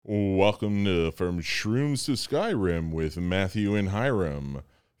Welcome to From Shrooms to Skyrim with Matthew and Hiram,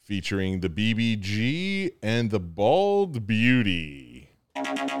 featuring the BBG and the Bald Beauty. From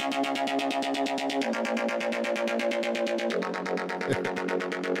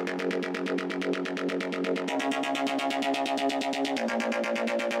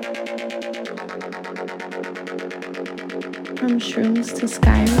Shrooms to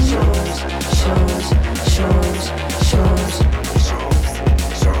Skyrim.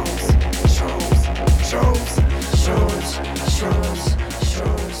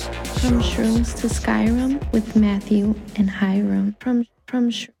 From Shrooms to Skyrim with Matthew and Hiram. From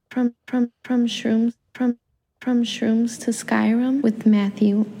Shrooms to Skyrim with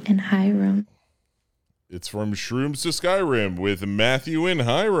Matthew and Hiram. It's From Shrooms to Skyrim with Matthew and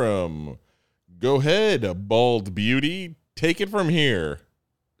Hiram. Go ahead, Bald Beauty. Take it from here.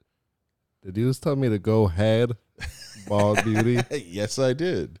 Did you just tell me to go ahead, Bald Beauty? Yes, I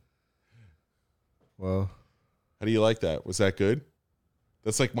did. Well, how do you like that? Was that good?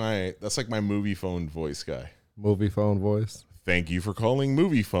 That's like my movie phone voice guy. Movie phone voice. Thank you for calling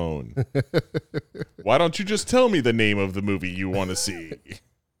Movie Phone. Why don't you just tell me the name of the movie you want to see?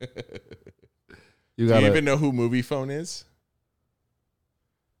 Do you even know who Movie Phone is?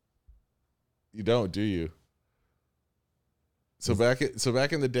 You don't, do you? So back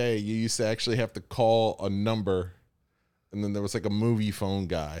in the day, you used to actually have to call a number, and then there was like a movie phone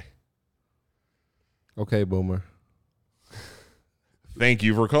guy. Okay, Boomer. Thank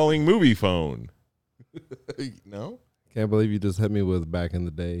you for calling Movie Phone. No? Can't believe you just hit me with back in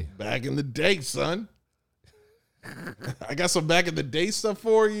the day. Back in the day, son. I got some back in the day stuff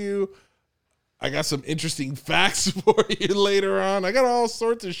for you. I got some interesting facts for you later on. I got all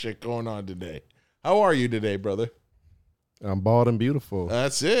sorts of shit going on today. How are you today, brother? I'm bald and beautiful.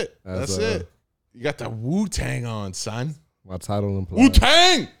 That's it. That's it. You got the Wu-Tang on, son. My title implies.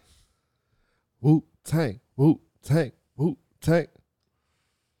 Wu-Tang! Wu-Tang. Wu-Tang. Wu-Tang.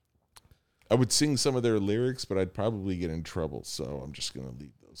 I would sing some of their lyrics, but I'd probably get in trouble, so I'm just going to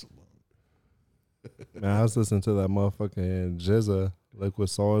leave those alone. Man, I was listening to that motherfucking Jizza, Liquid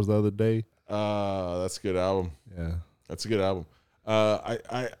Swords, the other day. That's a good album. Yeah. That's a good album.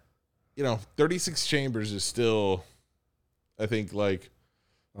 36 Chambers is still, I think, like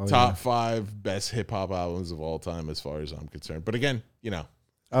top 5 best hip hop albums of all time as far as I'm concerned. But again,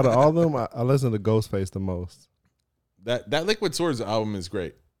 out of all of them, I listen to Ghostface the most. That Liquid Swords album is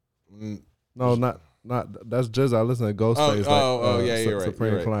great. No, not that's Jizza. I listen to Ghostface. You're right.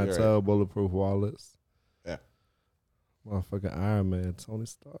 Supreme Clientele, right. Bulletproof Wallets. Yeah. Motherfucking Iron Man, Tony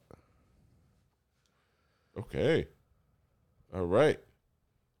Stark. Okay. All right.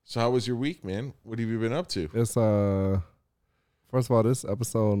 So how was your week, man? What have you been up to? It's first of all, this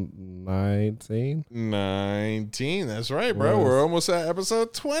episode 19. 19, that's right, bro. We're almost at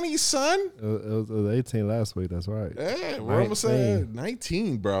episode 20, son. It was 18 last week, that's right. Yeah, we're almost at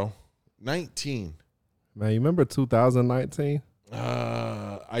 19, bro. 19. Man, you remember 2019?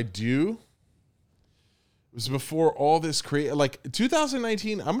 I do. It was before all this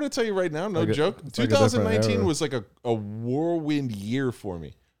 2019, I'm going to tell you right now, no joke. 2019 was like a whirlwind year for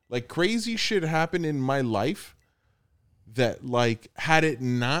me. Like crazy shit happened in my life that had it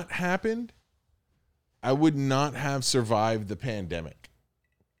not happened, I would not have survived the pandemic.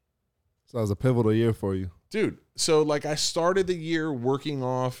 So it was a pivotal year for you. Dude, so I started the year working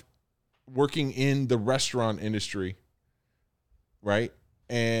in the restaurant industry, right?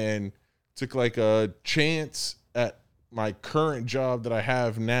 And took a chance at my current job that I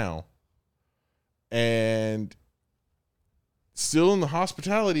have now. And still in the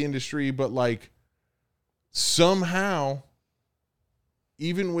hospitality industry, but somehow,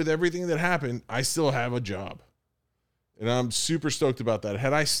 even with everything that happened, I still have a job. And I'm super stoked about that.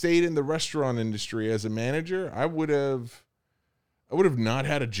 Had I stayed in the restaurant industry as a manager, I would have not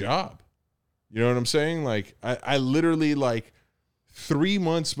had a job. You know what I'm saying? I literally 3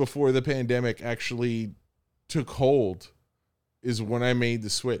 months before the pandemic actually took hold is when I made the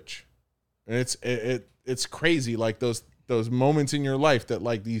switch. And it's crazy, those moments in your life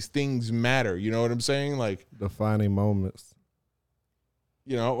that these things matter. You know what I'm saying? Defining moments.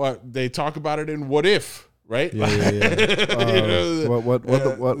 They talk about it in What If, right? Yeah.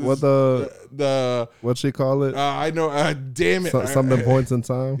 What she call it? I know. Damn it. Something points in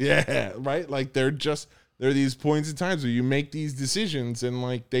time. Yeah, right. There are these points in times where you make these decisions,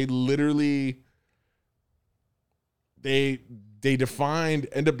 and they literally they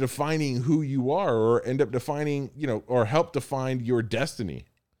end up defining who you are, or end up defining, or help define your destiny.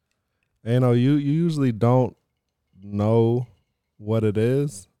 And you usually don't know what it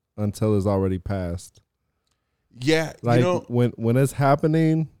is until it's already passed. Yeah, when it's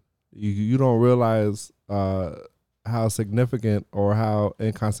happening, you don't realize how significant or how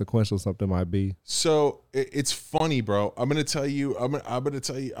inconsequential something might be. So it's funny, bro. I'm gonna tell you. I'm gonna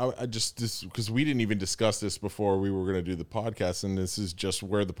tell you. I just this because we didn't even discuss this before we were gonna do the podcast, and this is just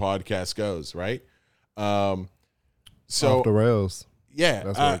where the podcast goes, right? So Off the rails. yeah,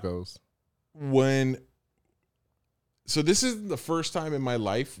 That's where it goes. So this is the first time in my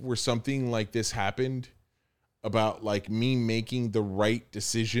life where something like this happened about like me making the right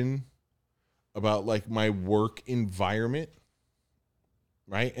decision about like my work environment,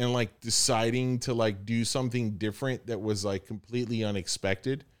 right? And like deciding to like do something different that was like completely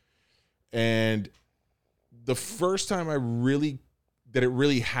unexpected. And the first time it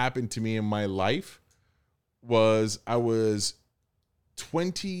really happened to me in my life was I was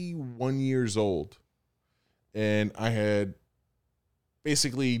 21 years old, and I had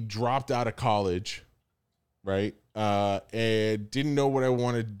basically dropped out of college, right? And didn't know what I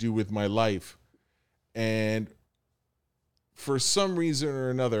wanted to do with my life. And for some reason or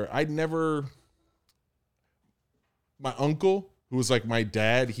another, my uncle, who was like my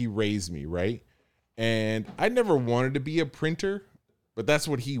dad, he raised me, right? And I never wanted to be a printer, but that's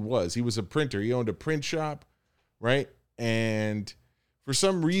what he was. He was a printer. He owned a print shop, right? And for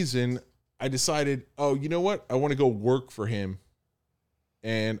some reason, I decided, oh, you know what? I want to go work for him,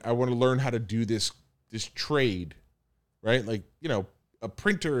 and I want to learn how to do this trade, right? Like, you know, a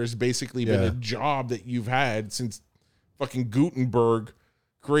printer has basically been a job that you've had since fucking Gutenberg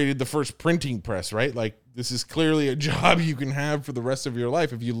created the first printing press, right? Like, this is clearly a job you can have for the rest of your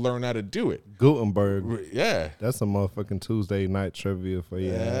life if you learn how to do it. Gutenberg. Yeah. That's a motherfucking Tuesday night trivia for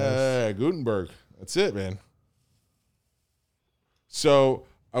you. Yeah, Gutenberg. That's it, man. So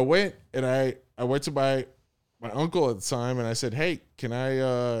I went and I went to my uncle at the time, and I said, hey, can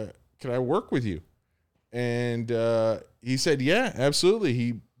I work with you? And he said, yeah, absolutely.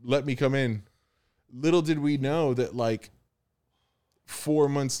 He let me come in. Little did we know that like 4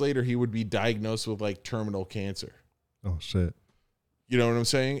 months later, he would be diagnosed with like terminal cancer. Oh shit. You know what I'm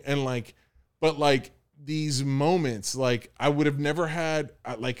saying? And like, but like these moments, like I would have never had,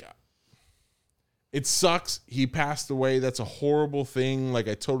 like, it sucks. He passed away. That's a horrible thing. Like,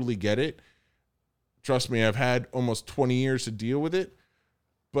 I totally get it. Trust me, I've had almost 20 years to deal with it.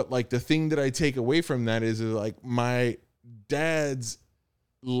 But like the thing that I take away from that is like my dad's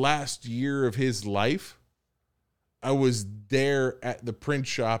last year of his life, I was there at the print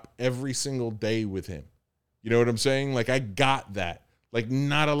shop every single day with him. You know what I'm saying? Like, I got that. Like,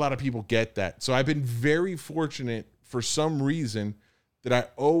 not a lot of people get that. So I've been very fortunate for some reason that I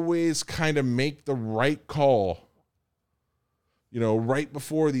always kind of make the right call, you know, right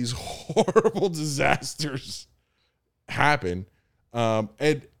before these horrible disasters happen.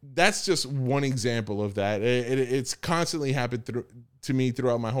 And that's just one example of that. It's constantly happened to me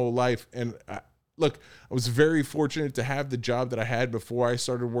throughout my whole life. And look, I was very fortunate to have the job that I had before I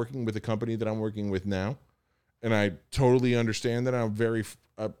started working with the company that I'm working with now. And I totally understand that. I'm very,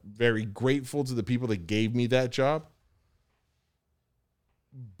 very grateful to the people that gave me that job.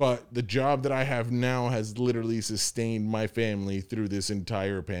 But the job that I have now has literally sustained my family through this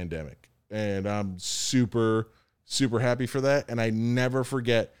entire pandemic. And I'm super, super happy for that. And I never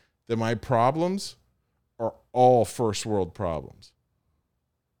forget that my problems are all first world problems.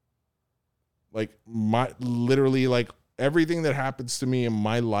 Like, literally, like, everything that happens to me in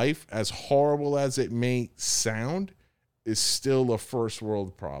my life, as horrible as it may sound, is still a first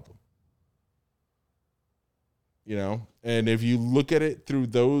world problem. You know? And if you look at it through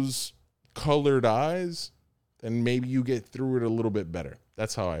those colored eyes, then maybe you get through it a little bit better.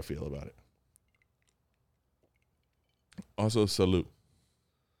 That's how I feel about it. Also, salute.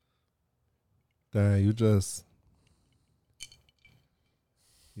 Damn, you just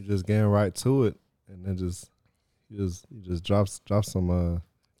getting right to it, and then you just drop some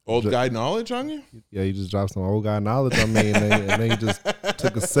old guy knowledge on you. Yeah, you just dropped some old guy knowledge on me, and then you just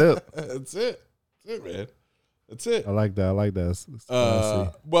took a sip. That's it. That's it, man. That's it. I like that.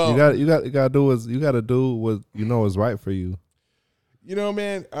 Well, you gotta do what you know is right for you. You know,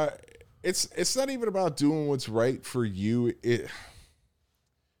 man, it's not even about doing what's right for you.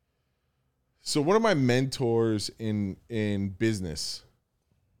 So one of my mentors in business,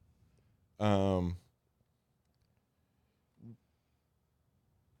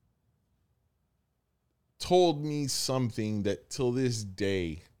 told me something that till this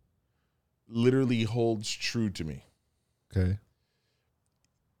day literally holds true to me. Okay.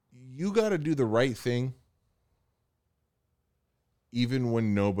 You got to do the right thing even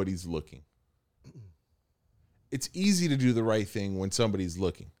when nobody's looking. It's easy to do the right thing when somebody's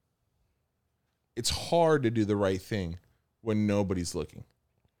looking. It's hard to do the right thing when nobody's looking.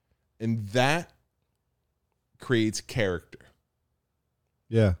 And that creates character.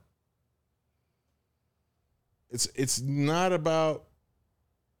 Yeah. It's not about,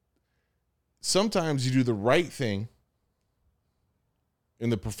 sometimes you do the right thing in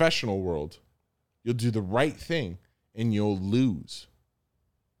the professional world. You'll do the right thing and you'll lose.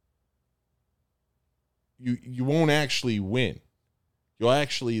 You won't actually win. You'll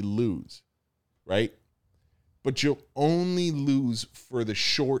actually lose, right? But you'll only lose for the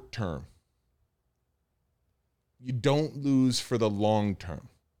short term. You don't lose for the long term.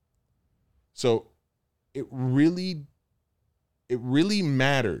 So it really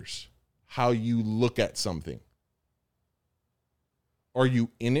matters how you look at something. Are you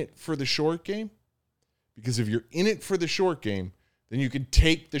in it for the short game? Because if you're in it for the short game, then you can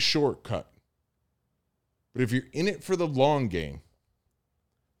take the shortcut. But if you're in it for the long game,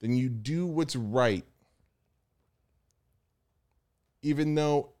 then you do what's right, even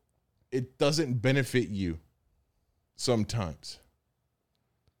though it doesn't benefit you sometimes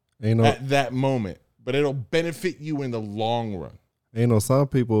at that moment, but it'll benefit you in the long run. Some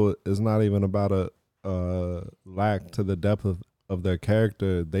people, it's not even about a lack to the depth of their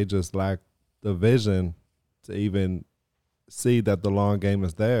character. They just lack the vision to even see that the long game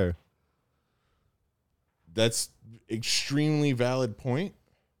is there. That's extremely valid point.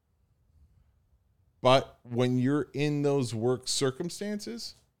 But when you're in those work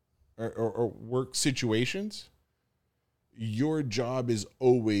circumstances or work situations, your job is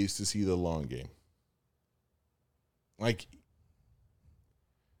always to see the long game. Like,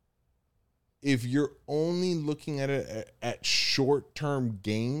 if you're only looking at it at short-term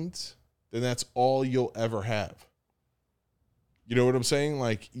gains, then that's all you'll ever have. You know what I'm saying?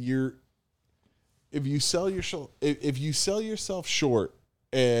 Like, if you sell yourself short,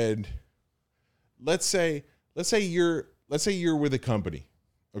 and let's say you're with a company,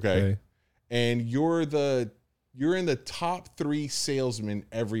 okay? And you're in the top 3 salesmen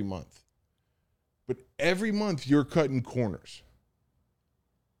every month. But every month you're cutting corners.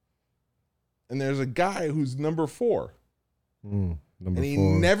 And there's a guy who's number 4. And he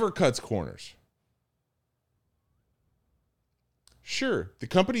never cuts corners. Sure, the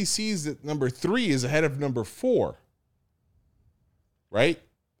company sees that number 3 is ahead of number 4. Right?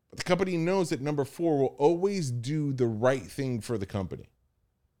 But the company knows that number 4 will always do the right thing for the company.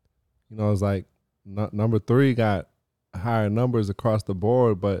 It's like number 3 got higher numbers across the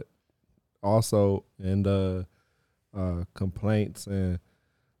board, but also in the complaints and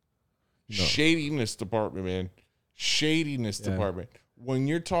shadiness department, man. Shadiness department. When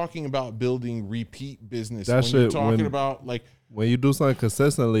you're talking about building repeat business, you're talking about like when you do something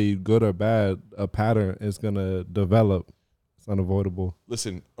consistently, good or bad, a pattern is gonna develop. It's unavoidable.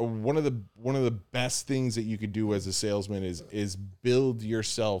 Listen, one of the best things that you could do as a salesman is build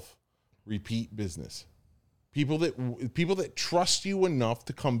yourself repeat business. People that trust you enough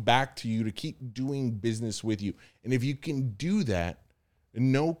to come back to you to keep doing business with you. And if you can do that,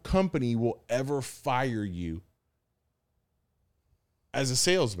 no company will ever fire you as a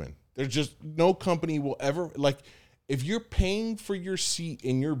salesman. There's just no company will ever, like, if you're paying for your seat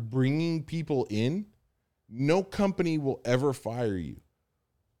and you're bringing people in, no company will ever fire you.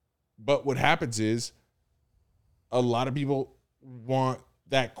 But what happens is a lot of people want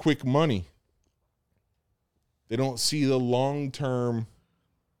that quick money. They don't see the long-term,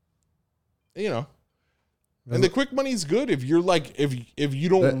 and the quick money is good if you're like, if you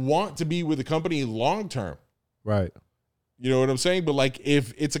don't want to be with a company long-term. Right. You know what I'm saying? But like,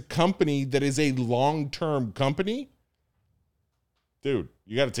 if it's a company that is a long-term company, dude,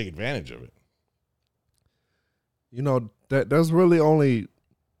 you got to take advantage of it. There's really only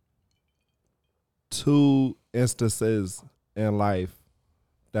 2 instances in life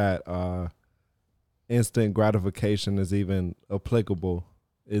that instant gratification is even applicable.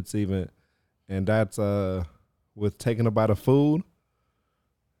 And that's with taking a bite of food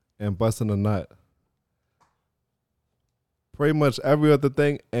and busting a nut. Pretty much every other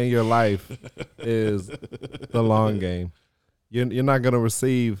thing in your life is the long game. You're not gonna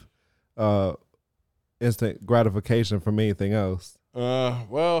receive instant gratification from anything else.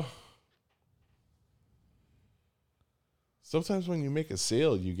 Well, sometimes when you make a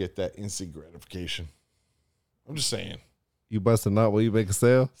sale, you get that instant gratification. I'm just saying. You bust a nut while you make a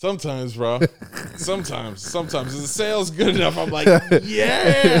sale? Sometimes, bro. Sometimes. If the sale's good enough, I'm like,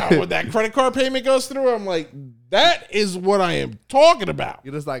 yeah. When that credit card payment goes through, I'm like, that is what I am talking about.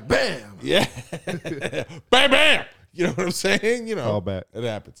 You're just like, bam. Yeah. Bam, bam. You know what I'm saying? All back. It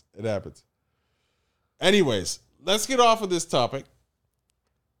happens. Anyways, let's get off of this topic.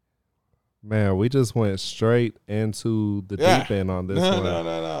 Man, we just went straight into the Yeah. deep end on this No, one.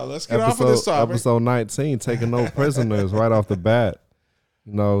 no. Let's get off of this topic. Episode 19, taking no prisoners right off the bat.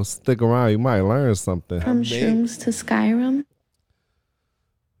 You know, stick around. You might learn something. From shrooms to Skyrim.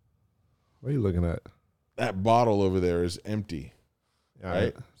 What are you looking at? That bottle over there is empty.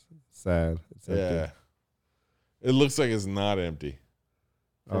 Right? Sad. It's empty. Yeah. It looks like it's not empty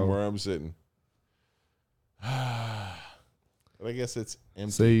from Oh. where I'm sitting. But I guess it's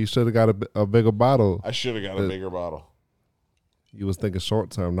empty. See, you should have got a bigger bottle. I should have got a bigger bottle. You was thinking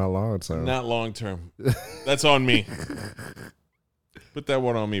short term, not long term. Not long term. That's on me. Put that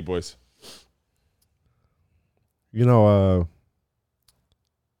one on me, boys. You know,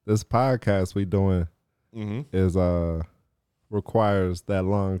 this podcast we doing is requires that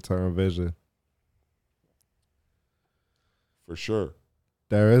long term vision. For sure.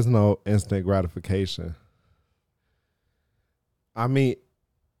 There is no instant gratification. I mean,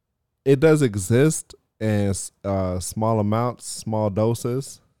 it does exist in small amounts, small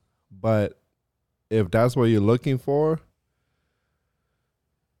doses, but if that's what you're looking for,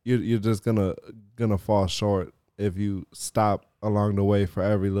 you're just gonna fall short if you stop along the way for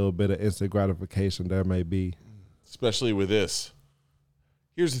every little bit of instant gratification there may be. Especially with this.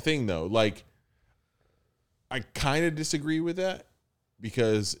 Here's the thing, though. Like, I kind of disagree with that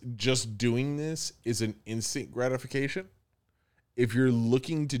because just doing this is an instant gratification. If you're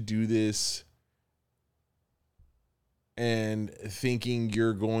looking to do this and thinking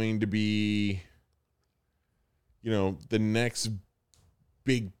you're going to be, you know, the next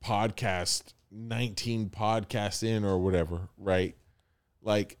big podcast, 19 podcasts in or whatever, right?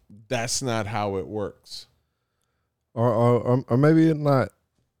 Like, that's not how it works. Or maybe not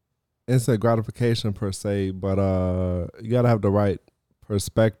instant gratification per se, but you gotta have the right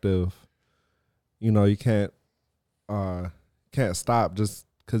perspective. You know, you can't stop just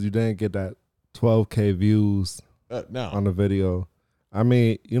because you didn't get that 12K views No. on the video. I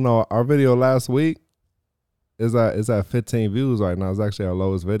mean, you know, our video last week is at 15 views right now. It's actually our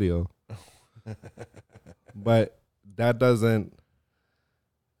lowest video. But that doesn't.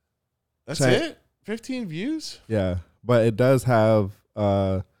 That's change. it? 15 views? Yeah, but it does have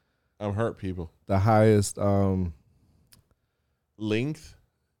I'm hurt, people. the highest Length?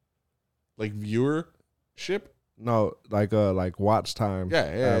 Like viewership? no, like watch time Yeah.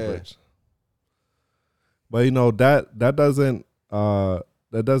 average. But you know, that doesn't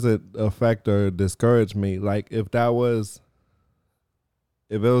affect or discourage me. Like if it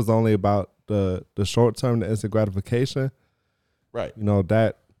was only about the short term, the instant gratification, Right. you know,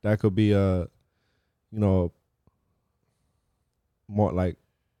 that could be a, you know, more like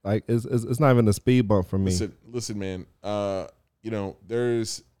it's not even a speed bump for me. Listen, man. You know,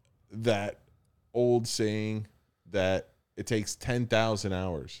 there's that old saying that it takes 10,000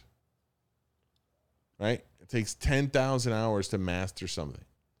 hours. Right? It takes 10,000 hours to master something.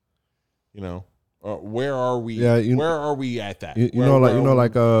 You know, where are we? Yeah, where are we at that? You know, like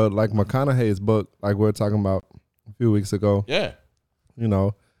McConaughey's book, like we were talking about a few weeks ago. Yeah. You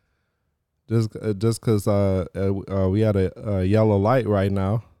know, just because we had a yellow light right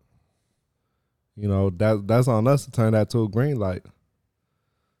now, you know, that's on us to turn that to a green light.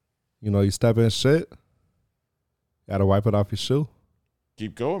 You know, you step in shit, gotta wipe it off your shoe.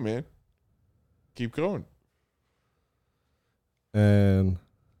 Keep going, man. Keep going. And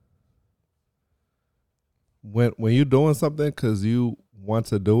when you're doing something because you want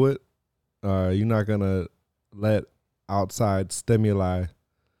to do it, you're not gonna let outside stimuli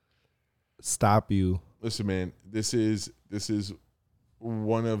stop you. Listen, man, this is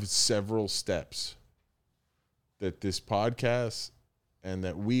one of several steps that this podcast and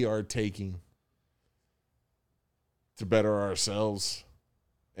that we are taking to better ourselves.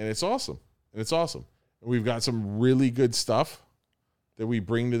 And it's awesome. And we've got some really good stuff that we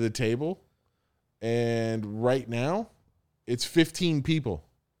bring to the table. And right now, it's 15 people.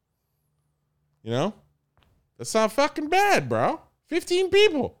 You know? That's not fucking bad, bro. 15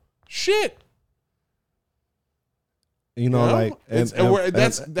 people. Shit. You know, like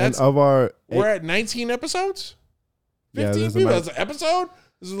we're at 19 episodes. 15 people. That's an episode.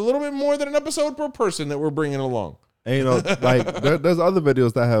 This is a little bit more than an episode per person that we're bringing along. And you know, like there's other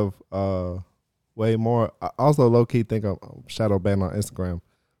videos that have way more. I also low key think I'm shadow banned on Instagram.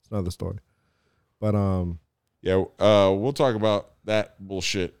 It's another story. But yeah, we'll talk about that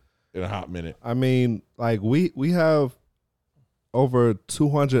bullshit in a hot minute. I mean, like we have over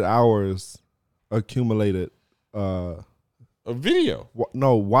 200 hours accumulated. A video?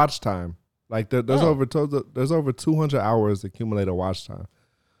 No, watch time. Like there's over 200 hours accumulated watch time.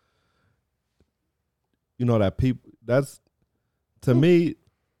 You know that people. That's to me.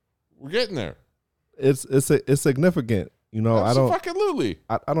 We're getting there. It's significant. You know, Absolutely.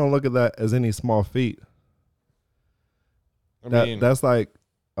 I don't look at that as any small feat. That's like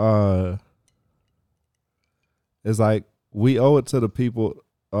it's like we owe it to the people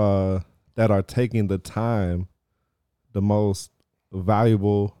that are taking the time, the most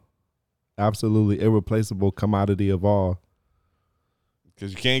valuable, absolutely irreplaceable commodity of all.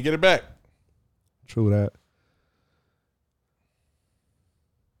 Because you can't get it back. True that.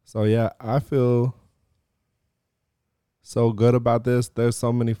 So yeah, I feel so good about this. There's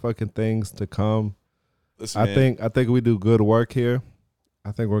so many fucking things to come. Listen, I think we do good work here.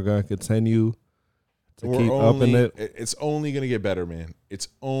 I think we're gonna continue to keep upping it. It's only gonna get better, man. It's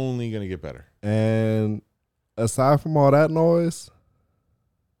only gonna get better. And aside from all that noise,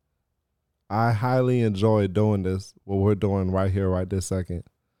 I highly enjoy doing this. What we're doing right here, right this second.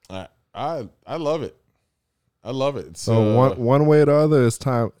 I love it. I love it. So one way or the other, it's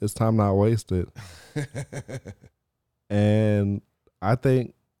time not wasted. And I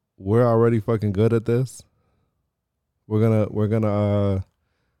think we're already fucking good at this. We're gonna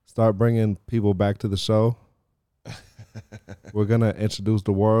start bringing people back to the show. We're gonna introduce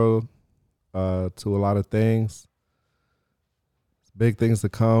the world to a lot of things. Big things to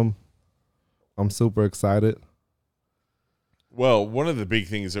come. I'm super excited. Well, one of the big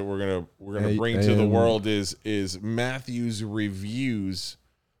things that we're gonna bring to the world is Matthew's reviews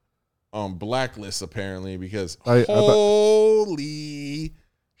on Blacklist, apparently, because holy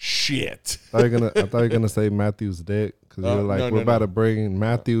shit! I thought you were gonna say Matthew's dick, because you're like, we're about to bring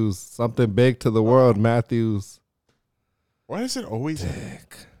Matthew's something big to the world. Matthew's. Why is it always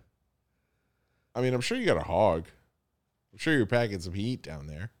dick? I mean, I'm sure you got a hog. I'm sure you're packing some heat down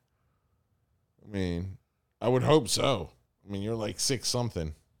there. I mean, I would hope so. I mean, you're like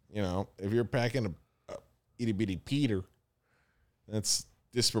 6-something. You know, if you're packing a itty bitty Peter, that's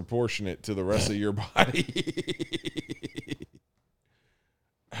disproportionate to the rest of your body.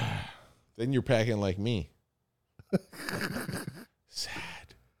 Then you're packing like me.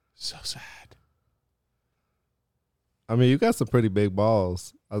 Sad. So sad. I mean, you got some pretty big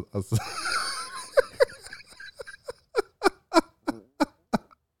balls.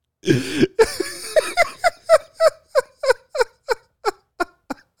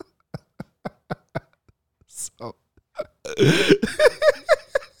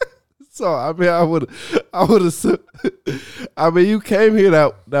 So I mean, I would assume. I mean, you came here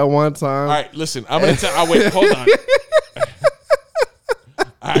that one time. All right, listen. I'm gonna tell. Wait, hold on.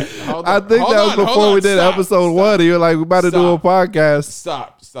 All right, hold on. I think that was before we did episode 1. And you're like, we're about to do a podcast.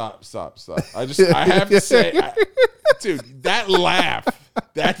 Stop. I have to say, dude, that laugh,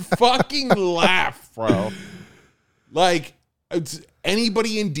 that fucking laugh, bro. Like,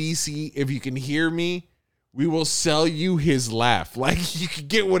 anybody in DC, if you can hear me, we will sell you his laugh. Like, you could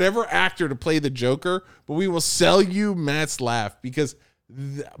get whatever actor to play the Joker, but we will sell you Matt's laugh because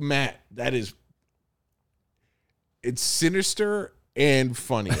Matt, it's sinister and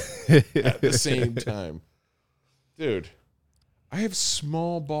funny at the same time. Dude, I have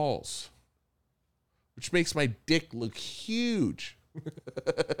small balls, which makes my dick look huge,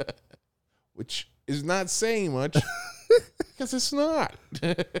 which is not saying much because it's not.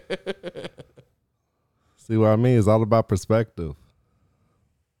 See what I mean? It's all about perspective.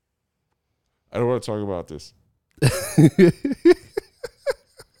 I don't want to talk about this.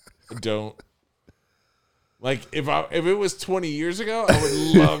 I don't. Like, if it was 20 years ago, I would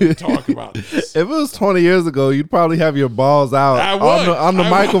love to talk about this. If it was 20 years ago, you'd probably have your balls out on the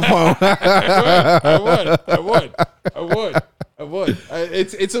microphone. I would.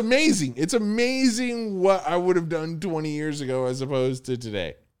 It's amazing. It's amazing what I would have done 20 years ago as opposed to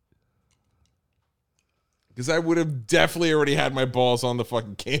today. Because I would have definitely already had my balls on the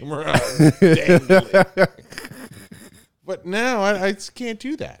fucking camera. But now I just can't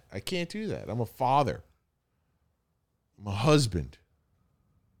do that. I can't do that. I'm a father. I'm a husband.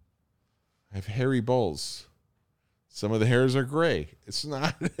 I have hairy balls. Some of the hairs are gray. It's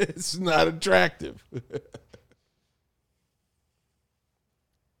not attractive.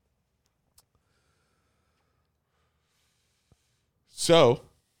 So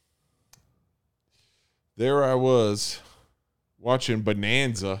there I was watching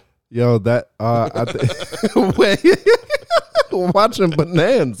Bonanza. Yo, that wait, watching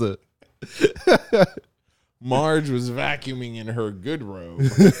Bonanza. Marge was vacuuming in her good robe.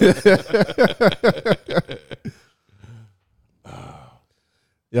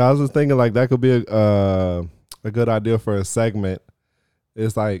 Yeah, I was just thinking like that could be a good idea for a segment.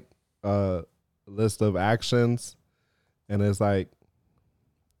 It's like a list of actions, and it's like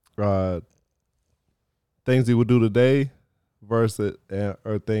things you would do today, versus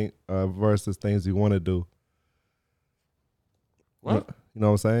versus things you want to do. What? You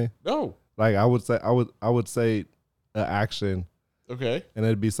know what I'm saying? No. Like I would say an action, Okay. and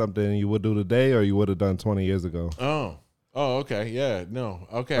it'd be something you would do today or you would have done 20 years ago. Oh. Oh, okay. Yeah. No.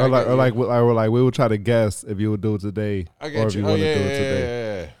 Okay. Or like we would try to guess if you would do it today I or get if you. you Oh, want to yeah, do yeah, it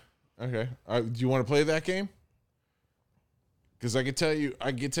today. yeah. Okay. Do you want to play that game? Because I can tell you,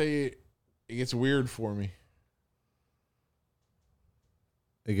 it gets weird for me.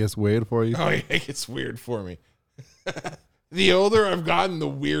 It gets weird for you. Oh, yeah, it gets weird for me. The older I've gotten, the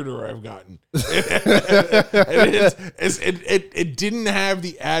weirder I've gotten. It didn't have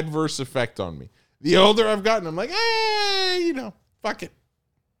the adverse effect on me. The older I've gotten, I'm like, hey, fuck it.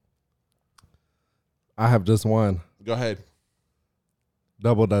 I have just one. Go ahead.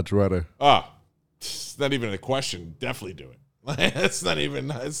 Double Dutch rudder. It's not even a question. Definitely do it. It's not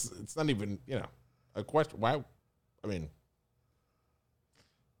even a question. Why? I mean,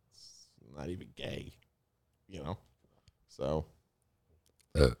 it's not even gay, So,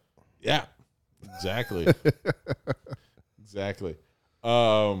 yeah, exactly. Exactly.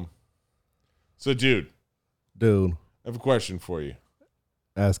 So, dude, I have a question for you.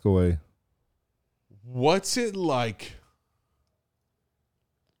 Ask away. What's it like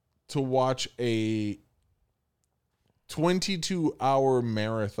to watch a 22-hour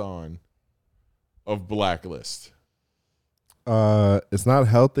marathon of Blacklist? It's not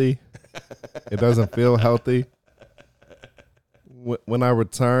healthy. It doesn't feel healthy. When I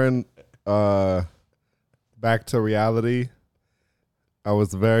return back to reality, I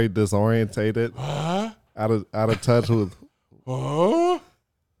was very disorientated, out of touch with.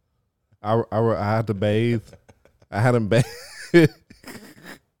 I had to bathe. I hadn't bathed. I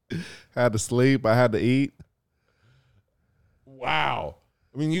had to sleep. I had to eat. Wow.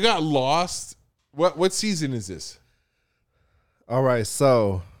 I mean, you got lost. What season is this? All right,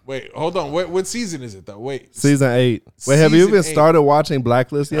 so wait, hold on. What season is it though? Wait, season 8. Wait, have you even started watching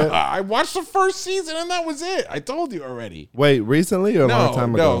Blacklist yet? I watched the first season and that was it. I told you already. Wait, recently or a long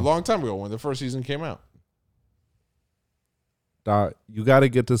time ago? No, a long time ago when the first season came out. Dog, you got to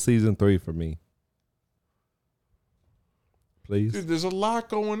get to season 3 for me, please. Dude, there's a lot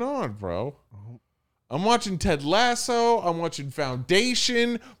going on, bro. I'm watching Ted Lasso. I'm watching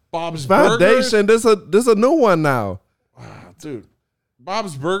Foundation. Bob's Burgers. This a new one now. Wow, dude.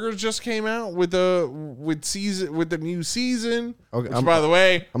 Bob's Burgers just came out with the new season. Okay, which, by the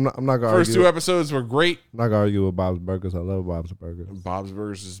way, I'm not gonna first argue. 2 episodes were great. I'm not gonna argue with Bob's Burgers. I love Bob's Burgers. Bob's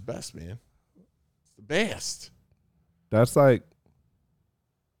Burgers is the best, man. It's the best. That's like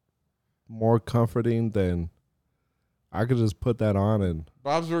more comforting than I could just put that on and.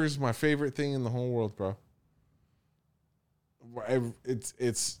 Bob's Burgers is my favorite thing in the whole world, bro.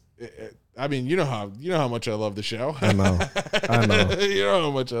 I mean, you know how much I love the show. I know. You know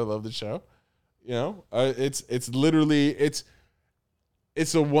how much I love the show. It's literally it's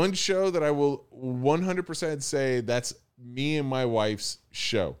the one show that I will 100% say that's me and my wife's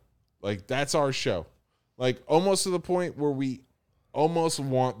show. Like that's our show. Like almost to the point where we almost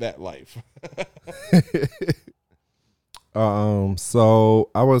want that life. So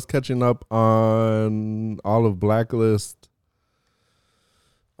I was catching up on all of Blacklist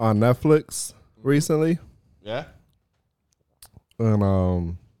on Netflix recently. Yeah. And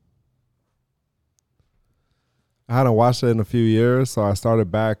I hadn't watched it in a few years, so I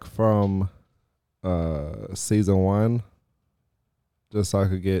started back from season 1 just so I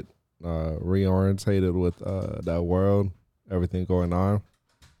could get reorientated with that world, everything going on.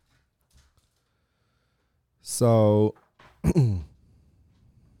 So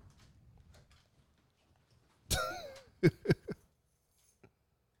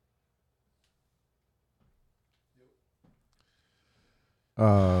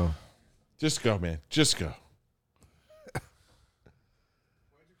just go, man. Just go.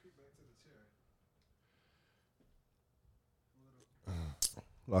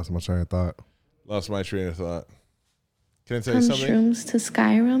 Lost my train of thought. Can I tell you something? From Shrooms to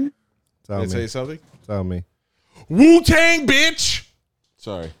Skyrim. Can I tell you something? Tell me. Wu-Tang, bitch!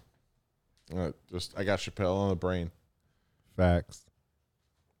 Sorry. I got Chappelle on the brain. Facts.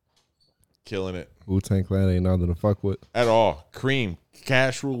 Killing it. Wu-Tang Clan ain't nothing to fuck with. At all. Cream.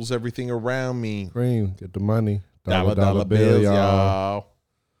 Cash rules everything around me. Cream. Get the money. Dollar bills, y'all.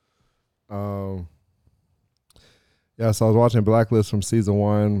 Yeah, so I was watching Blacklist from season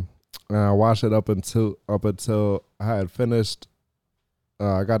 1, and I watched it up until I had finished.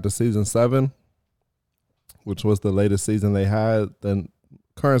 I got to season 7, which was the latest season they had. Then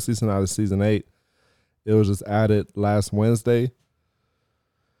current season out of season 8. It was just added last Wednesday.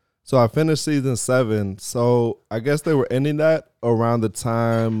 So I finished season 7. So I guess they were ending that around the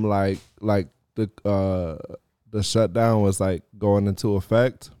time like the shutdown was like going into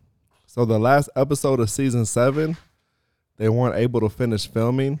effect. So the last episode of season 7, they weren't able to finish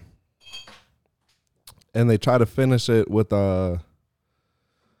filming, and they tried to finish it with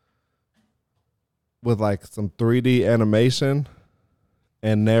like some 3D animation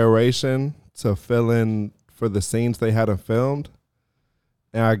and narration to fill in for the scenes they hadn't filmed.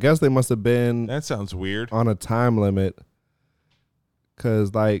 And I guess they must have been That sounds weird. on a time limit,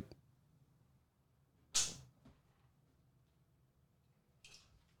 because like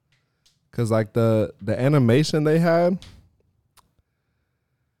the animation they had,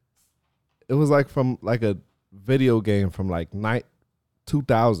 it was like from like a video game from like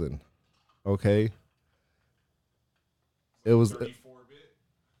 2000. Okay, it was 34-bit?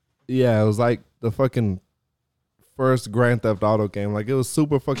 yeah, it was like the fucking first Grand Theft Auto game. Like, it was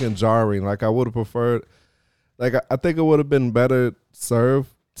super fucking jarring. Like, I would have preferred, like, I think it would have been better served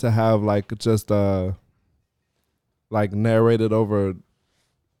to have like just like narrated over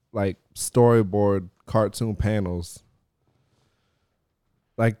like storyboard cartoon panels.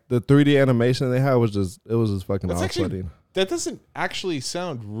 Like, the 3D animation they had was just fucking That's actually, off-putting. that doesn't actually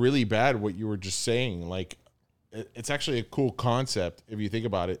sound really bad, what you were just saying. Like, it's actually a cool concept, if you think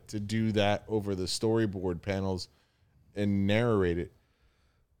about it, to do that over the storyboard panels and narrate it.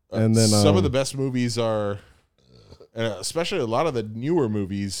 And then some of the best movies are, especially a lot of the newer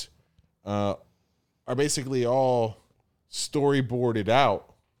movies, are basically all storyboarded out,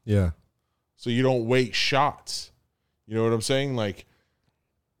 yeah. so you don't wait shots. You know what I'm saying? Like,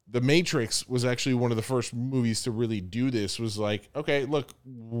 The Matrix was actually one of the first movies to really do this. Was like, okay, look,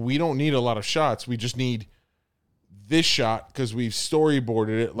 we don't need a lot of shots. We just need this shot because we've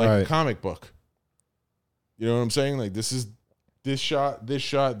storyboarded it like a comic book. You know what I'm saying? Like, this is this shot, this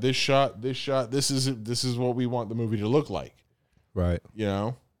shot, this shot, this shot. This is what we want the movie to look like. Right. You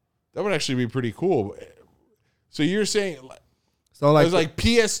know, that would actually be pretty cool. So you're saying, So like, it was like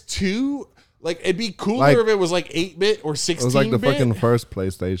PS2. Like, it'd be cooler Like, if it was like 8-bit or 16-bit. it was like the fucking first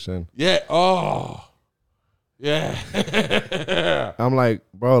PlayStation. Yeah. Oh. Yeah. I'm like,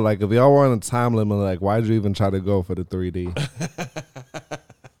 bro, like, if y'all were on a time limit, like, why'd you even try to go for the 3D?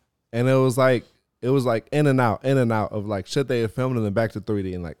 And it was like in and out of like shit they had filmed and then back to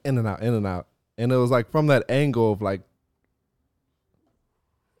 3D and like in and out. And it was like from that angle of like,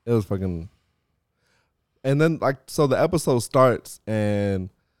 it was fucking. And then like, so the episode starts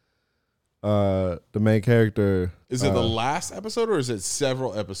and the main character. Is it the last episode or is it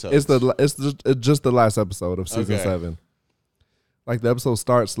several episodes? It's just the last episode of season 7. Like, the episode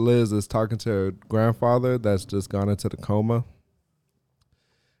starts, Liz is talking to her grandfather that's just gone into the coma.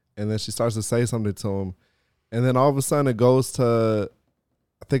 And then she starts to say something to him. And then all of a sudden it goes to,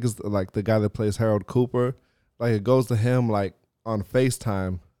 I think it's like the guy that plays Harold Cooper. Like, it goes to him like on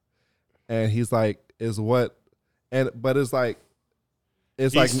FaceTime. And he's like, but it's like,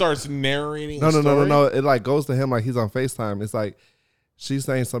 it's he like, starts narrating. No. story? It like goes to him like he's on FaceTime. It's like, she's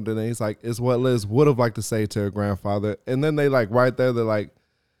saying something and he's like, it's what Liz would have liked to say to her grandfather. And then they like right there, they like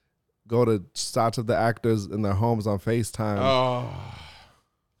go to shots of the actors in their homes on FaceTime. Oh.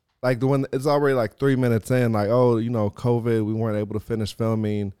 Like, the one, it's already like 3 minutes in, like, oh, you know, COVID, we weren't able to finish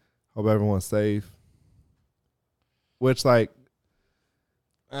filming. Hope everyone's safe. Which, like,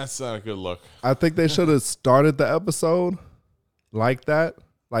 That's not a good look. I think they should have started the episode like that.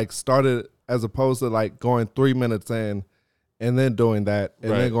 Like, started as opposed to like going 3 minutes in and then doing that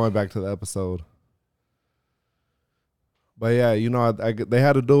and then going back to the episode. But yeah, you know, they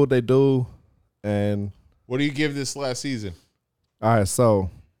had to do what they do. And what do you give this last season? all right, so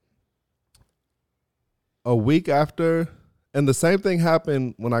a week after, and the same thing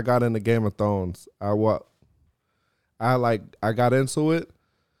happened when I got into Game of Thrones. I got into it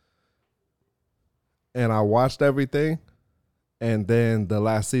and I watched everything, and then the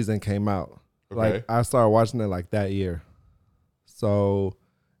last season came out. Okay. Like, I started watching it like that year. So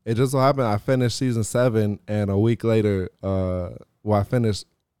it just so happened I finished season 7, and a week later, I finished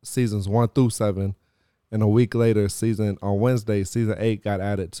seasons 1 through 7, and a week later, on Wednesday, season 8 got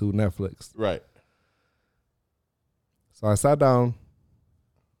added to Netflix. Right. So I sat down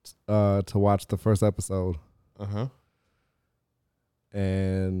to watch the first episode. Uh-huh.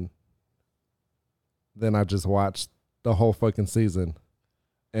 And then I just watched the whole fucking season.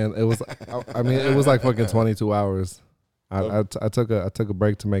 And it was, I mean, it was like fucking 22 hours. I took a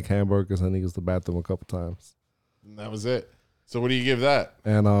break to make hamburgers and use the bathroom a couple times. And that was it. So what do you give that?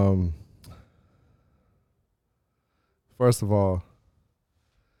 And first of all,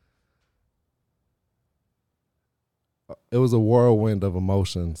 it was a whirlwind of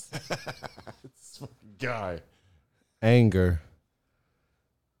emotions. This fucking guy. Anger,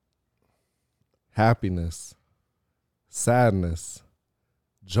 happiness, sadness,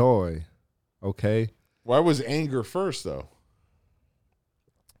 joy. Okay. Why was anger first, though?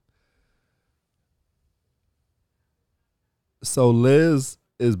 So Liz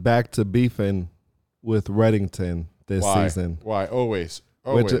is back to beefing with Reddington this season. Why? Always.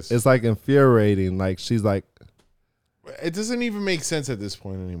 Which is like infuriating. Like she's like, it doesn't even make sense at this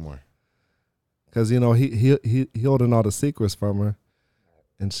point anymore. because you know he holding all the secrets from her,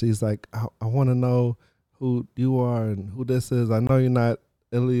 and she's like, I want to know who you are and who this is. I know you're not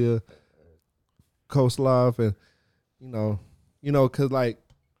Ilya Koslov, and you know, because like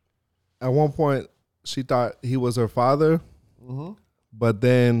at one point she thought he was her father, but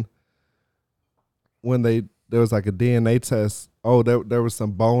then when there was like a DNA test, there was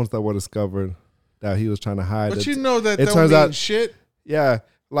some bones that were discovered that he was trying to hide. But you know that it don't turns mean out- shit. Yeah,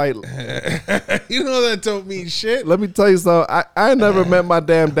 like You know that don't mean shit. let me tell you something. I never met my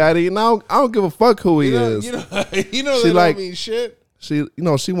damn daddy, and I don't give a fuck who he is. You know She that like- don't mean shit. She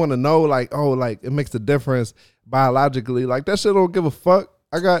want to know like, oh, like it makes a difference biologically. Like that shit don't give a fuck.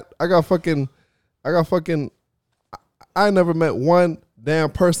 I never met one damn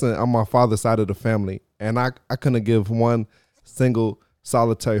person on my father's side of the family, and I couldn't give one single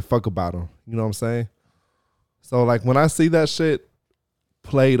solitary fuck about him. You know what I'm saying? So like when I see that shit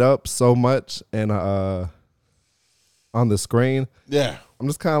played up so much and on the screen, Yeah. I'm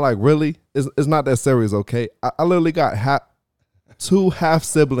just kind of like, really? It's not that serious, okay? I literally got two half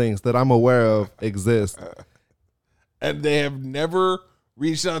siblings that I'm aware of exist. And they have never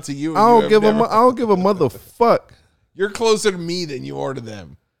reached out to you. And I you don't have give never, I don't give a motherfuck. You're closer to me than you are to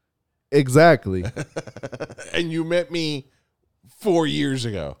them. Exactly. And you met me 4 years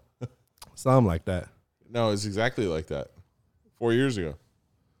ago. Something like that. No, it's exactly like that. 4 years ago.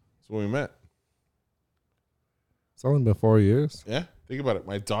 That's when we met. It's only been 4 years. Yeah. Think about it.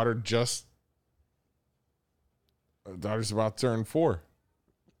 My daughter's about to turn 4.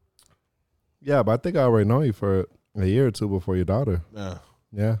 Yeah, but I think I already know you for a year or two before your daughter. No,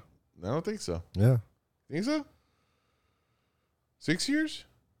 Yeah. I don't think so. Yeah. Think so? 6 years?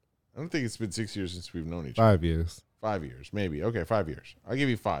 I don't think it's been 6 years since we've known each other. 5 years. 5 years, maybe. Okay, 5 years. I'll give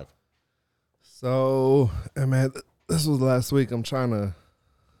you 5. So, and man, this was last week. I'm trying to.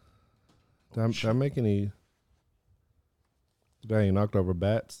 Did I make any? Dang, you knocked over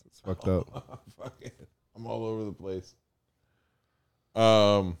bats. It's fucked up. Fuck it. I'm all over the place.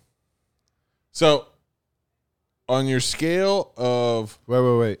 So on your scale of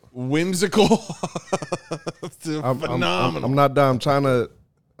Wait. whimsical to I'm phenomenal. I'm not done. I'm trying to.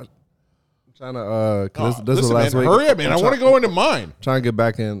 Cause this was listen, last man, week. hurry up, man. I want to go into mine. Trying to get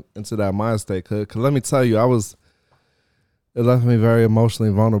back into that mind state. Cause let me tell you, it left me very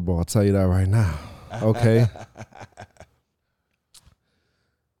emotionally vulnerable. I'll tell you that right now. Okay.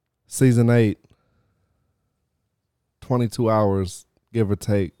 Season 8, 22 hours, give or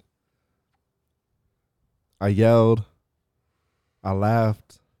take. I yelled. I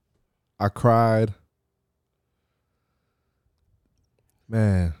laughed. I cried.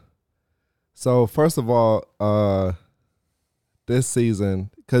 Man. So first of all, this season,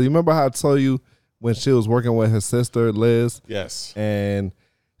 because you remember how I told you when she was working with her sister Liz, Yes. and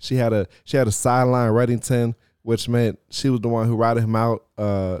she had a sideline Reddington, which meant she was the one who routed him out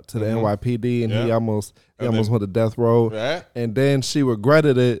to the NYPD, and he Yeah. almost And went to death row. Yeah. And then she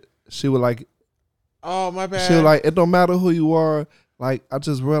regretted it. She was like, Oh, my bad. she was like, it don't matter who you are. Like, I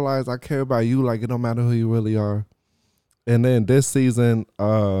just realized I care about you. Like, it don't matter who you really are. And then this season,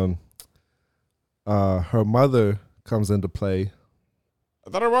 her mother comes into play. I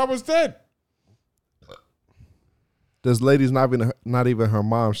thought her mom was dead. This lady's not even her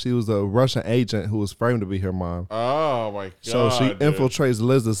mom. She was a Russian agent who was framed to be her mom. Oh, my God. So she dude. infiltrates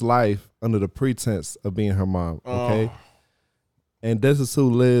Liz's life under the pretense of being her mom. Okay. Oh. And this is who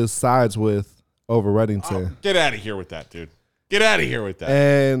Liz sides with over Reddington. Get out of here with that, dude. Get out of here with that.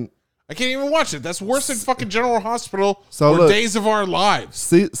 And I can't even watch it. That's worse than fucking General Hospital So or look- Days of Our Lives.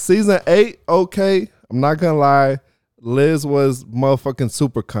 season 8, okay, I'm not gonna lie, Liz was motherfucking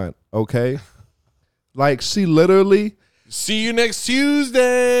super cunt, okay? Like, she literally, See you next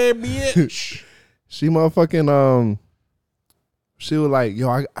Tuesday, bitch. she motherfucking, she was like,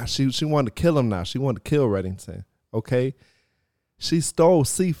 yo, she wanted to kill him now. She wanted to kill Reddington, okay? She stole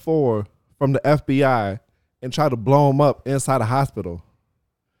C4 from the FBI and tried to blow him up inside a hospital.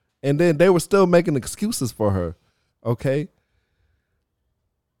 And then they were still making excuses for her, okay?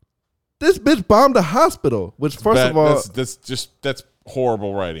 This bitch bombed a hospital, which first of all, that's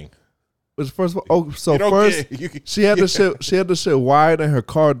horrible writing. But first of all, so You don't first get- you can- she had the shit wired in her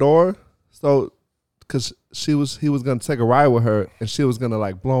car door, so because he was gonna take a ride with her and she was gonna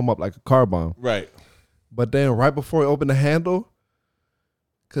like blow him up like a car bomb. Right. But then right before he opened the handle,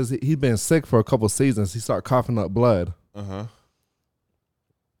 because he'd been sick for a couple seasons, he started coughing up blood. Uh-huh.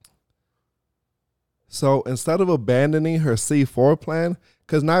 So instead of abandoning her C4 plan,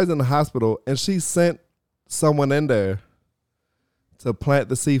 because now he's in the hospital and she sent someone in there to plant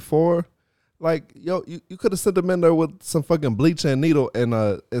the C4, like, yo, you could have sent them in there with some fucking bleach and needle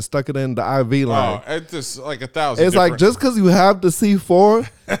and stuck it in the IV line. Oh, it's just like 1,000. It's like, just because you have the C4,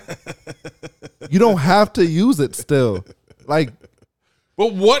 you don't have to use it still. Like,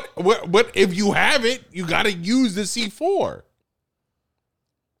 But what if you have it, you got to use the C4.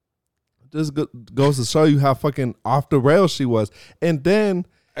 just goes to show you how fucking off the rails she was. And then,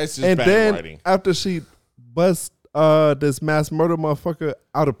 It's just bad writing. after she busts this mass murder motherfucker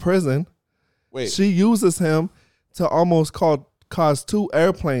out of prison, Wait. she uses him to almost cause 2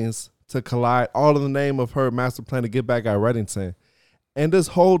 airplanes to collide, all in the name of her master plan to get back at Reddington. And this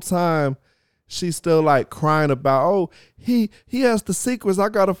whole time, she's still like crying about, oh, he has the secrets, I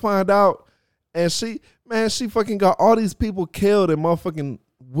gotta find out. And she fucking got all these people killed in motherfucking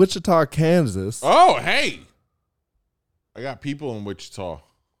Wichita, Kansas. Oh, hey. I got people in Wichita.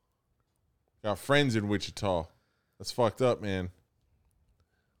 Got friends in Wichita. That's fucked up, man.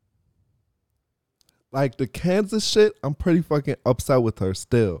 Like the Kansas shit, I'm pretty fucking upset with her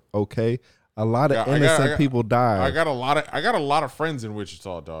still. Okay, a lot of innocent people died. I got a lot of friends in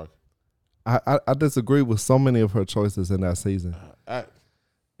Wichita, dog. I disagree with so many of her choices in that season.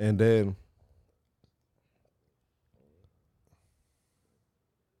 And then,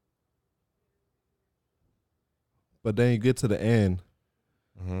 but then you get to the end,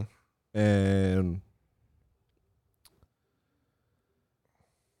 and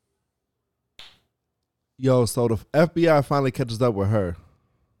yo, so the FBI finally catches up with her.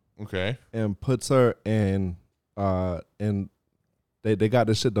 Okay. And puts her in they got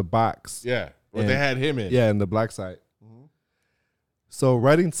this shit, the box. Yeah. What they had him in. Yeah, in the black site. So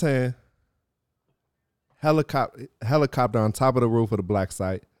Reddington helicopter on top of the roof of the black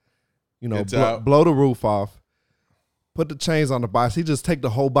site. You know, blow the roof off. Put the chains on the box. He just take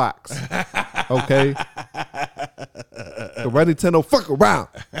the whole box. Okay? The Reddington don't fuck around.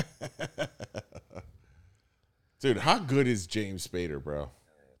 Dude, how good is James Spader, bro?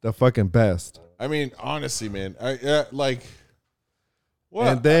 The fucking best. I mean, honestly, man. Like, what?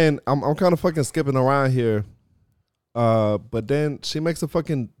 And then I'm kind of fucking skipping around here. But then she makes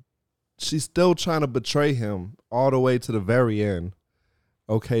she's still trying to betray him all the way to the very end.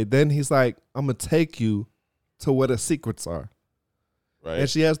 Okay, then he's like, I'm gonna take you to where the secrets are. Right. And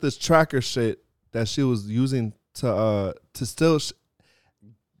she has this tracker shit that she was using to still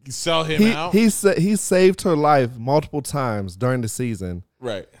sell him out. He saved her life multiple times during the season.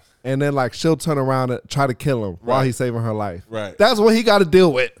 Right. And then like she'll turn around and try to kill him while he's saving her life. Right. That's what he got to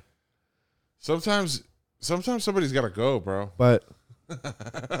deal with. Sometimes somebody's got to go, bro. But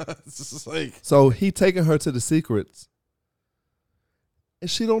it's just like, so he taking her to the secrets, and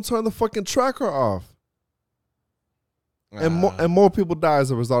she don't turn the fucking tracker off. And more people die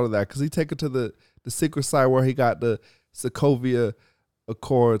as a result of that because he take her to the secret site where he got the Sokovia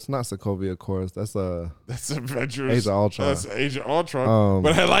Accords, not Sokovia Accords. That's Avengers. Age of Ultron. That's Age of Ultron.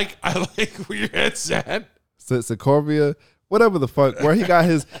 But I like where your head's at. Sokovia, whatever the fuck, where he got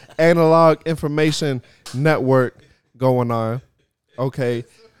his analog information network going on. Okay,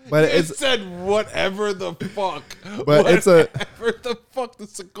 but It said whatever the fuck. But whatever it's a the fuck the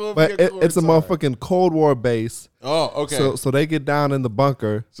Sokovia but it's a Accords motherfucking Cold War base. Oh, okay. So they get down in the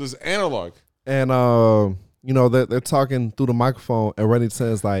bunker. So it's analog. And you know, they're talking through the microphone, and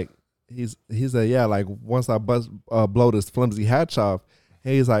Reddington's like, he's like, yeah, like once I blow this flimsy hatch off,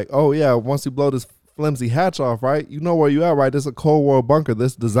 he's like, oh yeah, once you blow this flimsy hatch off, right? You know where you at, right? This is a Cold War bunker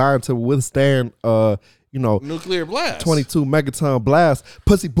that's designed to withstand, nuclear blast, 22 megaton blast,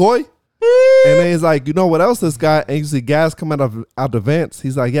 pussy boy. And then he's like, you know what else this got? And you see gas coming out the vents.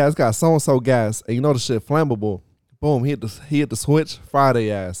 He's like, yeah, it's got so and so gas, and you know the shit flammable. Boom, he hit the switch,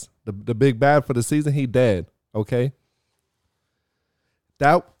 Friday ass. The big bad for the season, he dead. Okay.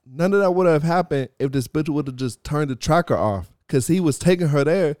 None of that would have happened if this bitch would have just turned the tracker off. Cause he was taking her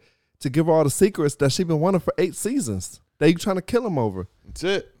there to give her all the secrets that she been wanting for 8 seasons. That you trying to kill him over. That's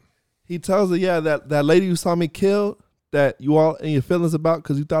it. He tells her, yeah, that lady you saw me kill, that you all in your feelings about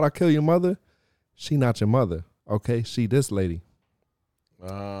because you thought I killed your mother, she not your mother. Okay, she this lady.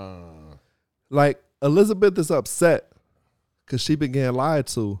 Like Elizabeth is upset because she been getting lied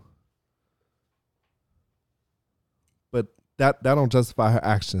to. But that don't justify her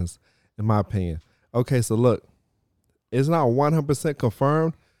actions. in my opinion. Okay, so look, it's not 100%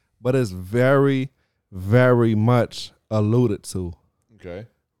 confirmed, but it's very, very much alluded to. Okay.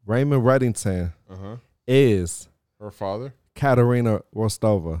 Raymond Reddington Uh-huh. is Her father? Katerina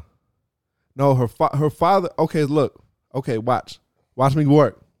Rostova. No, her father. Okay, look. Okay, watch me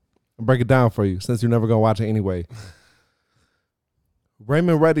work. I'll break it down for you since you're never gonna watch it anyway.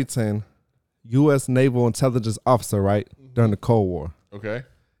 Raymond Reddington, U.S. Naval Intelligence Officer, right, during the Cold War. Okay.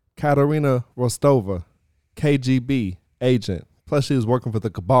 Katerina Rostova, KGB agent. Plus, she was working for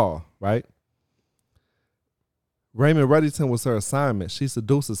the Cabal, right? Raymond Reddington was her assignment. She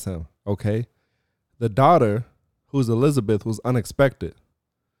seduces him, okay? The daughter, who's Elizabeth, was unexpected,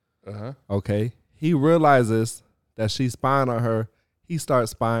 okay? He realizes that she's spying on her. He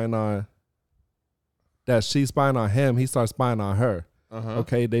starts spying on, that she's spying on him. He starts spying on her,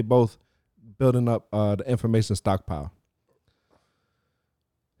 okay? They both building up the information stockpile.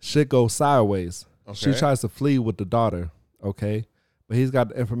 Shit goes sideways. She tries to flee with the daughter, okay? But he's got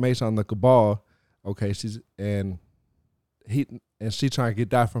the information on the Cabal, okay? She trying to get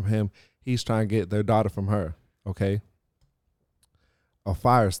that from him. He's trying to get their daughter from her, okay? A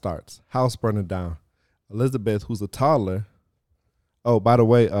fire starts. House burning down. Elizabeth, who's a toddler. Oh, by the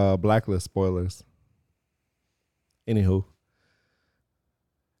way, Blacklist spoilers. Anywho.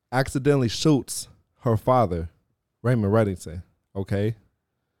 Accidentally shoots her father, Raymond Reddington, okay?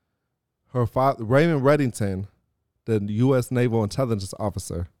 Her father, Raymond Reddington, the U.S. Naval Intelligence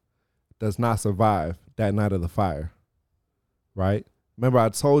Officer, does not survive that night of the fire, right? Remember, I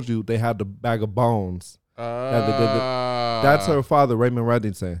told you they had the bag of bones. That's her father, Raymond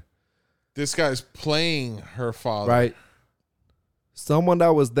Reddington. This guy's playing her father. Right. Someone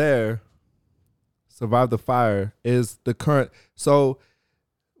that was there, survived the fire, is the current. So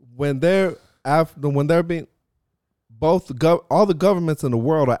when they're being, all the governments in the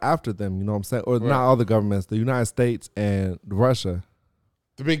world are after them, you know what I'm saying? Or right. Not all the governments, the United States and Russia.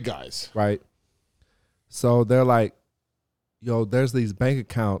 The big guys. Right. So they're like, yo, there's these bank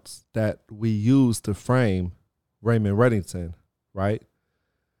accounts that we use to frame Raymond Reddington, right?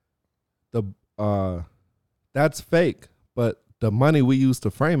 That's fake, but the money we use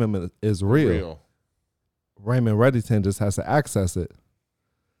to frame him is real. Raymond Reddington just has to access it.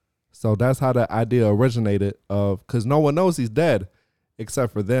 So that's how the idea originated of, because no one knows he's dead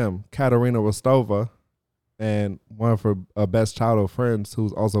except for them, Katerina Rostova and one of her best childhood friends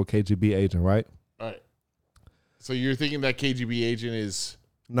who's also a KGB agent, right? All right. So you're thinking that KGB agent is...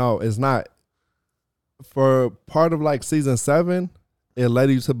 No, it's not. For part of like season 7, it led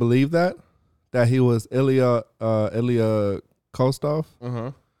you to believe that he was Ilya Kostov,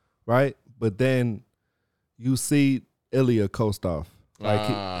 right? But then you see Ilya Kostov,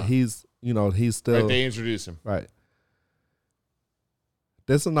 like he's still right. They introduce him, right.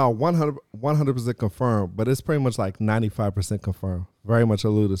 This is not 100% confirmed, but it's pretty much like 95% confirmed. Very much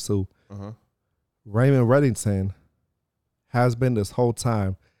alluded to. Raymond Reddington has been this whole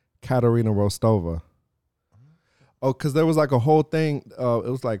time Katerina Rostova. Oh, because there was like a whole thing. It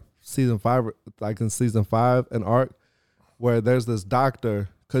was like season 5, like in season 5, an arc where there's this doctor.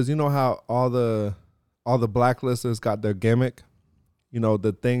 Because you know how all the blacklisters got their gimmick,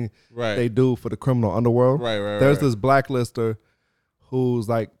 the thing they do for the criminal underworld. Right. There's this blacklister who's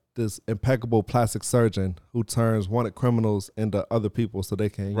like this impeccable plastic surgeon who turns wanted criminals into other people so they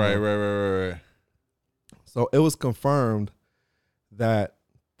can. Right. So it was confirmed that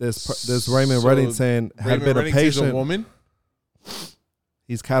this Raymond Reddington had been a patient. A woman?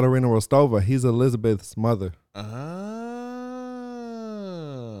 He's Katerina Rostova. He's Elizabeth's mother.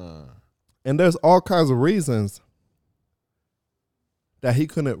 And there's all kinds of reasons that he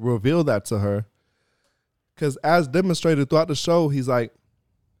couldn't reveal that to her. Because as demonstrated throughout the show, he's like,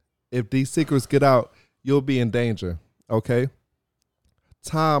 if these secrets get out, you'll be in danger. Okay?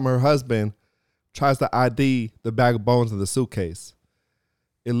 Tom, her husband, tries to ID the bag of bones in the suitcase.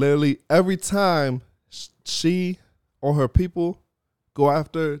 It literally, every time she or her people go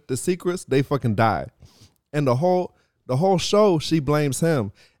after the secrets, they fucking die. And the whole show, she blames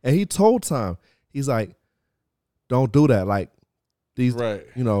him. And he told Tom, he's like, don't do that. Like, these,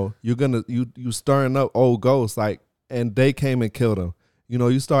 you're gonna, you stirring up old ghosts. Like, and they came and killed him.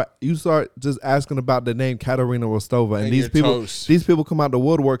 You start just asking about the name Katerina Rostova. And these people come out the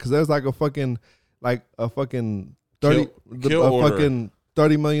woodwork because there's like a fucking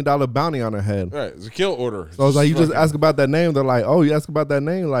 30 million dollar bounty on her head. Right, it's a kill order. So it's like you just ask about that name. They're like, oh, you ask about that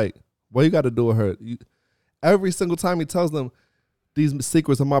name. Like, what you got to do with her? Every single time he tells them these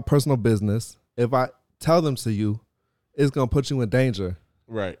secrets are my personal business. If I tell them to you, it's gonna put you in danger.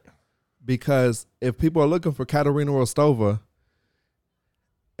 Right. Because if people are looking for Katerina Rostova,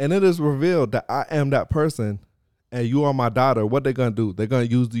 and it is revealed that I am that person and you are my daughter, what they gonna do? They're gonna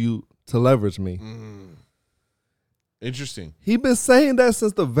use you to leverage me. Interesting. He been saying that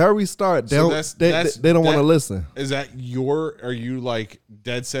since the very start. They don't want to listen. Is that are you like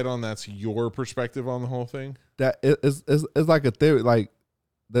dead set on that's your perspective on the whole thing? That it's like a theory, like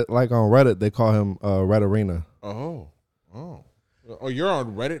that, like on Reddit they call him Red Arena. Oh, you're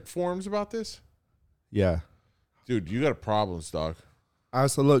on Reddit forums about this? Yeah. Dude, you got problems, dog. All right,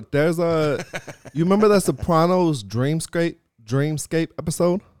 so look, there's you remember that Sopranos Dreamscape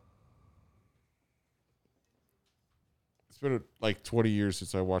episode? It's been like 20 years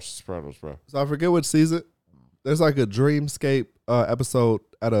since I watched Sopranos, bro. So I forget which season. There's like a Dreamscape episode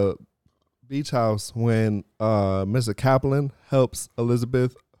at a beach house when Mr. Kaplan helps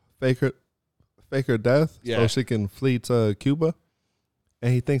Elizabeth fake her death so she can flee to Cuba.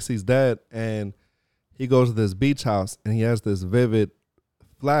 And he thinks he's dead, and he goes to this beach house, and he has this vivid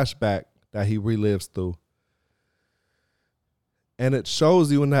flashback that he relives through. And it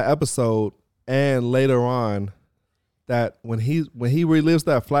shows you in that episode and later on that when he relives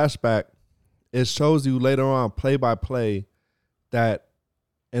that flashback, it shows you later on play by play that,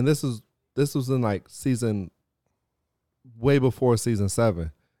 and this was in like season way before season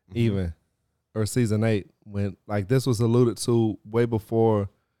 7 even, or season 8, when like this was alluded to way before.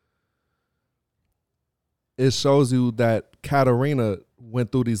 It shows you that Katerina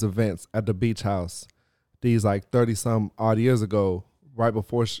went through these events at the beach house, these like 30 some odd years ago, right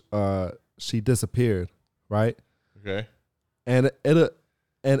before she disappeared, right? Okay. And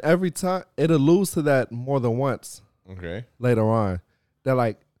and every time it alludes to that more than once. Okay. Later on, that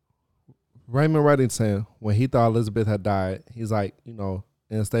like Raymond Reddington, when he thought Elizabeth had died, he's like, in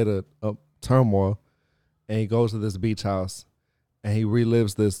a state of turmoil, and he goes to this beach house and he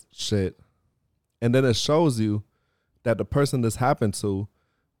relives this shit. And then it shows you that the person this happened to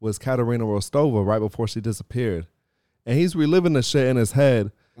was Katerina Rostova right before she disappeared. And he's reliving the shit in his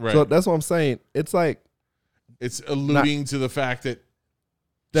head. Right. So that's what I'm saying. It's like, it's alluding to the fact that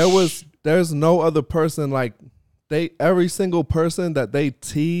there's no other person, like every single person that they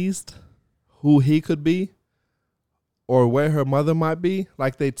teased who he could be or where her mother might be,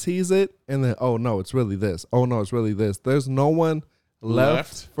 like they tease it and then, oh no, it's really this. Oh no, it's really this. There's no one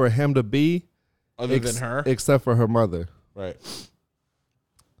left for him to be other than her, except for her mother. Right.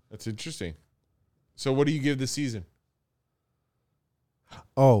 That's interesting. So what do you give the season?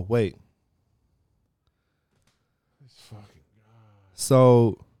 Oh, wait.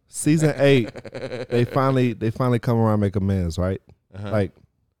 So season 8, they finally come around and make amends, right? Uh-huh. Like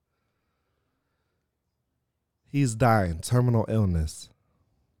he's dying, terminal illness.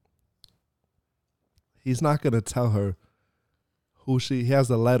 He's not gonna tell her who he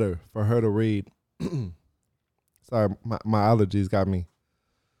has a letter for her to read. Sorry, my allergies got me.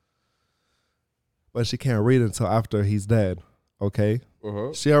 But she can't read until after he's dead. Okay?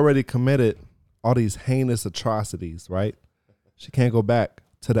 Uh-huh. She already committed all these heinous atrocities, right? She can't go back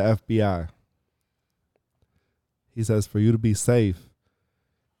to the FBI. He says, for you to be safe,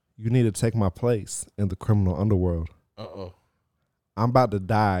 you need to take my place in the criminal underworld. Uh-oh. I'm about to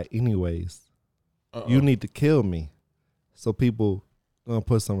die anyways. Uh-oh. You need to kill me so people gonna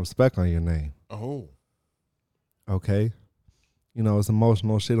put some respect on your name. Oh. Okay? It's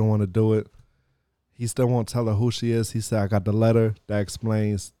emotional. She don't want to do it. He still won't tell her who she is. He said, I got the letter that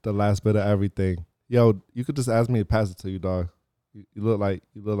explains the last bit of everything. Yo, you could just ask me to pass it to you, dog. You look like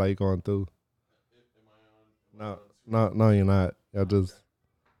you're going through. No, you're not. I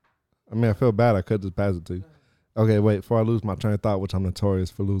feel bad. I could just pass it to you. Okay, wait, before I lose my train of thought, which I'm notorious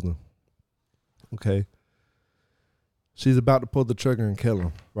for losing. Okay. She's about to pull the trigger and kill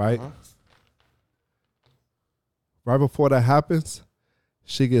him, right? Uh-huh. Right before that happens,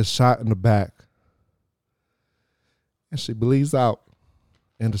 she gets shot in the back. And she bleeds out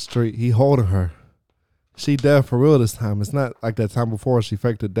in the street. He holding her. She dead for real this time. It's not like that time before she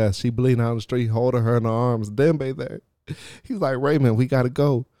faked her death. She bleeding out in the street, holding her in her arms. Dembe there. He's like, Raymond, we gotta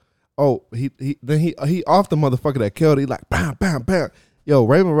go. Oh, he off the motherfucker that killed her. He like, bam, bam, bam. Yo,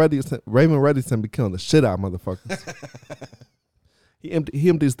 Raymond Reddington be killing the shit out of motherfuckers. He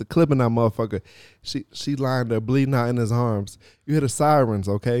empties the clip in that motherfucker. She lying there bleeding out in his arms. You hear the sirens,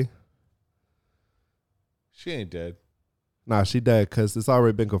 okay? She ain't dead. Nah, she dead because it's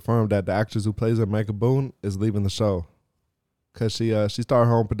already been confirmed that the actress who plays her, Michael Boone, is leaving the show. Because she started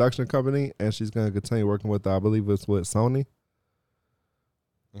her own production company and she's going to continue working with, I believe it's with Sony.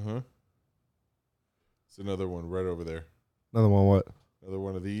 Uh-huh. It's another one right over there. Another one what? Another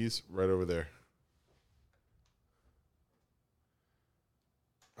one of these right over there.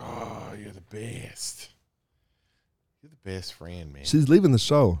 Oh, you're the best. You're the best friend, man. She's leaving the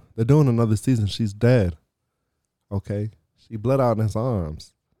show. They're doing another season. She's dead. Okay? She bled out in his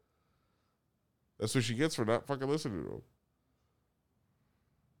arms. That's what she gets for not fucking listening to him.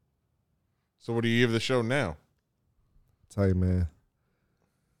 So what do you give the show now? Tell you, man.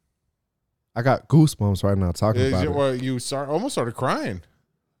 I got goosebumps right now talking about it. Well, you almost started crying.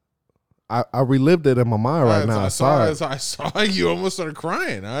 I relived it in my mind right now. I saw it. I saw you almost started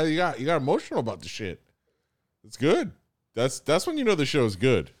crying. You got emotional about the shit. It's good. That's when you know the show is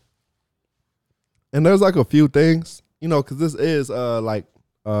good. And there's like a few things, you know, because this is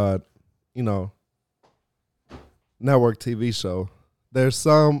you know, network TV show. There's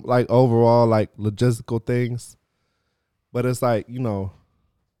some like overall like logistical things, but it's like, you know,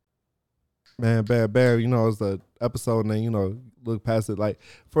 man, bear, you know, it's the episode and then, you know, look past it. Like,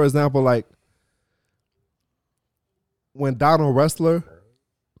 for example, like when Donald Wrestler,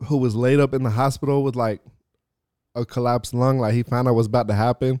 who was laid up in the hospital with like a collapsed lung, like he found out what's about to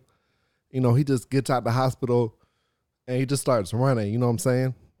happen, you know, he just gets out the hospital and he just starts running, you know what I'm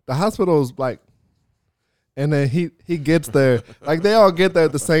saying? The hospital's like, and then he gets there, like they all get there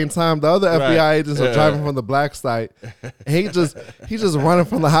at the same time. The other FBI agents are driving from the black site. And he just running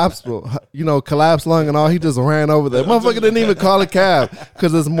from the hospital, you know, collapsed lung and all. He just ran over there. Motherfucker didn't even call a cab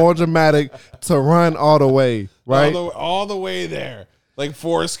because it's more dramatic to run all the way, right? All the way there, like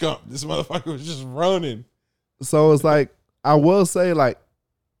Forrest Gump. This motherfucker was just running. So it's like, I will say, like,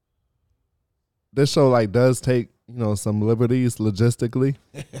 this show like does take, you know, some liberties logistically.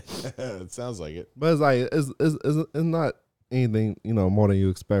 It sounds like it, but it's like it's not anything, you know, more than you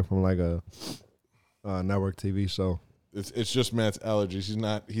expect from like a network TV show. It's just Matt's allergies.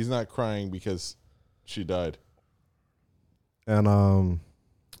 He's not crying because she died. And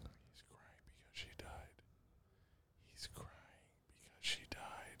he's crying because she died. He's crying because she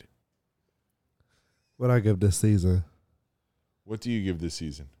died. What I give this season? What do you give this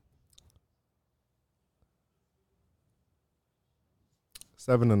season?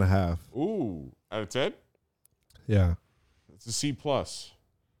 7.5. Ooh, out of 10? Yeah. It's a C plus.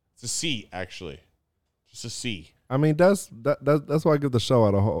 It's a C, actually. Just a C. I mean, that's why I give the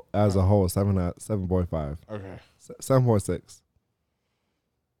show as a whole 7.5. Okay. 7.6.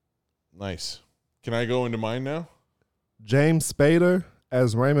 Nice. Can I go into mine now? James Spader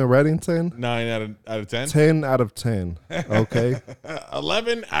as Raymond Reddington. 9 out of 10. 10 out of 10. Okay.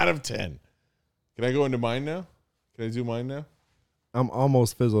 11 out of 10. Can I go into mine now? Can I do mine now? I'm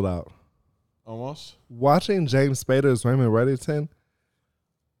almost fizzled out. Almost? Watching James Spader as Raymond Reddington,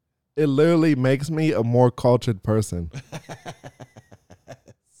 it literally makes me a more cultured person.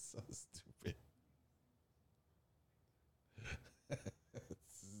 So stupid.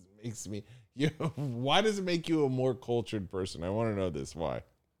 Makes me. Why does it make you a more cultured person? I want to know this. Why?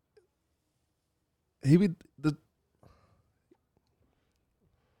 Do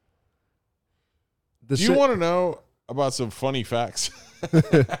you want to know about some funny facts?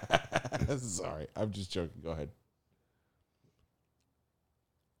 Sorry, I'm just joking. Go ahead.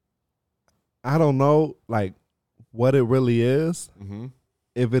 I don't know, like, what it really is. Mm-hmm.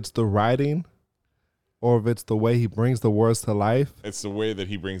 If it's the writing or if it's the way he brings the words to life. It's the way that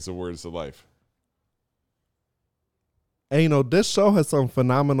he brings the words to life. And, you know, this show has some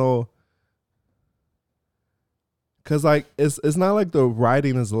phenomenal... Because, like, it's not like the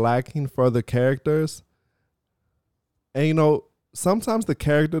writing is lacking for the characters. And, you know, sometimes the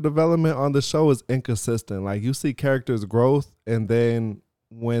character development on the show is inconsistent. Like, you see characters' growth, and then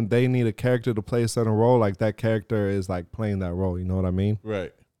when they need a character to play a certain role, like, that character is, like, playing that role. You know what I mean?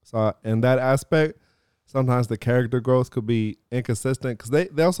 Right. So, in that aspect, sometimes the character growth could be inconsistent. Because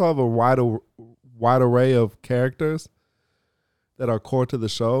they also have a wide array of characters that are core to the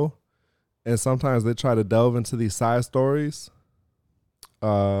show. And sometimes they try to delve into these side stories.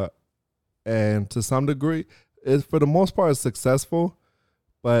 And to some degree... for the most part, it's successful,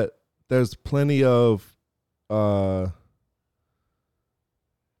 but there's plenty of, you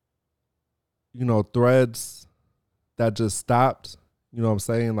know, threads that just stopped. You know what I'm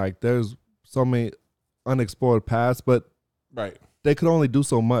saying? Like, there's so many unexplored paths, but right, they could only do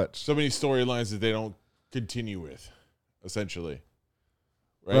so much. So many storylines that they don't continue with, essentially.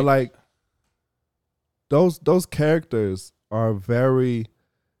 Right? But like, those characters are very.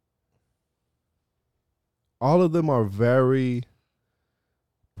 All of them are very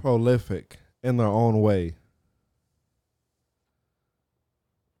prolific in their own way.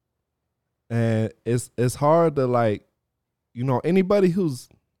 And it's hard to, like, you know, anybody who's,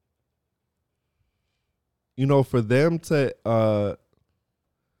 you know, for them to,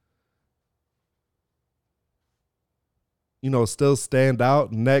 you know, still stand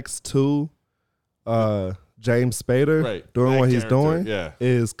out next to James Spader Right. doing That what he's character, doing yeah.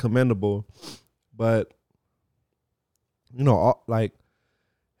 is commendable. But, like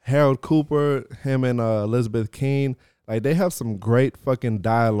Harold Cooper, him and Elizabeth Keene, like they have some great fucking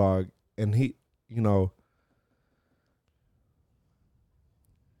dialogue. And he, you know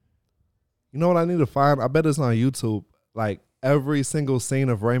what I need to find? I bet it's on YouTube. Like every single scene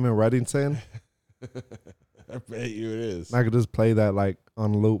of Raymond Reddington. I bet you it is. I could just play that like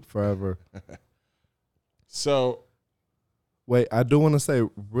on loop forever. So, wait, I do want to say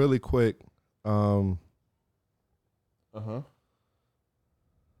really quick.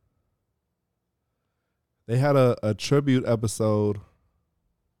 They had a tribute episode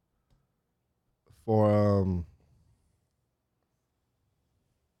for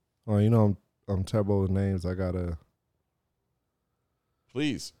I'm terrible with names. I gotta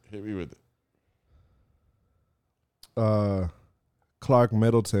please hit me with it. Clark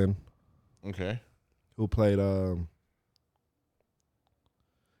Middleton, Okay. who played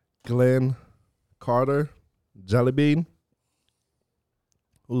Glenn Carter, Jellybean,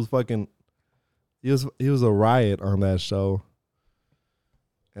 who's fucking he was a riot on that show.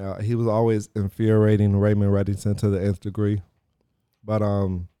 He was always infuriating Raymond Reddington to the nth degree. But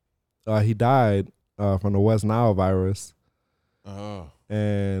he died from the West Nile virus. Oh.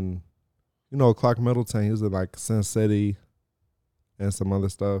 And Clark Middleton, he was in like Sin City and some other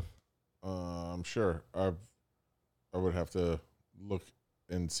stuff. I'm sure. I would have to look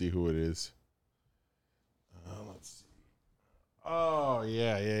and see who it is. Let's see. Oh,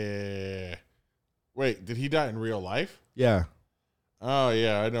 yeah. Wait, did he die in real life? Yeah. Oh,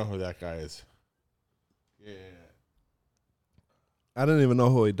 yeah, I know who that guy is. Yeah. I didn't even know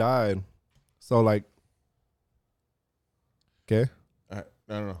who he died. So like, okay. I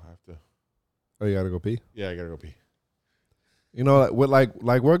don't know. I have to. Oh, you gotta go pee? Yeah, I gotta go pee.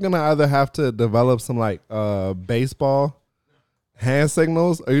 We're gonna either have to develop some like baseball hand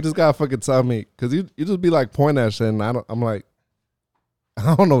signals, or you just gotta fucking tell me, cause you just be like pointing at shit, and I'm like,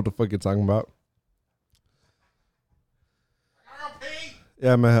 I don't know what the fuck you're talking about.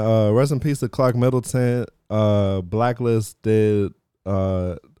 Yeah, man. Rest in peace to Clark Middleton. Blacklist did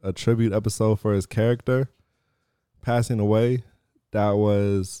a tribute episode for his character passing away. It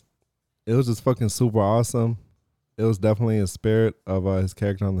was just fucking super awesome. It was definitely in spirit of his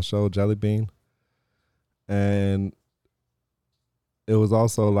character on the show, Jellybean. And it was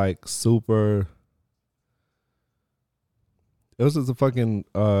also like super. It was just a fucking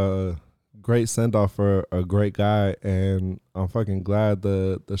great send off for a great guy, and I'm fucking glad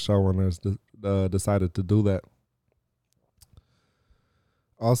the showrunners decided to do that.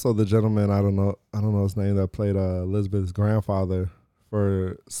 Also, the gentleman I don't know his name, that played Elizabeth's grandfather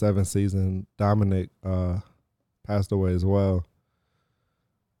for 7th season, Dominic, passed away as well.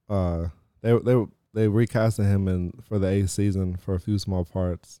 They recasted him for the 8th season for a few small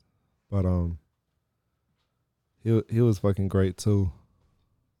parts, but he was fucking great too.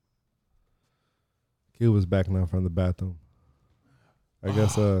 He was back now from the bathroom. I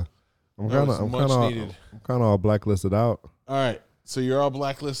guess I'm kind of all blacklisted out. All right, so you're all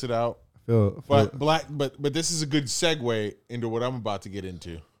blacklisted out. But this is a good segue into what I'm about to get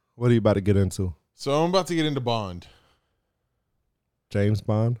into. What are you about to get into? So I'm about to get into Bond. James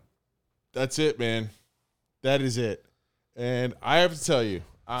Bond? That's it, man. That is it. And I have to tell you.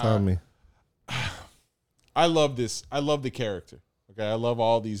 Tell me. I love this. I love the character. Okay, I love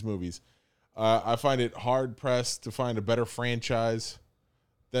all these movies. I find it hard-pressed to find a better franchise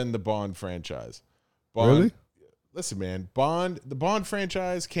than the Bond franchise. Really? Listen, man. The Bond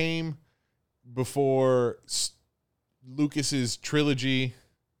franchise came before Lucas's trilogy,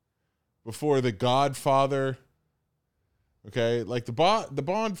 before The Godfather. Okay, like the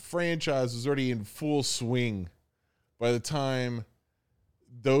Bond franchise was already in full swing by the time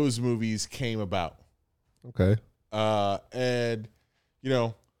those movies came about. Okay. And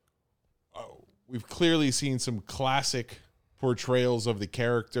we've clearly seen some classic portrayals of the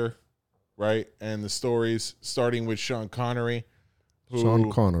character, right? And the stories, starting with Sean Connery.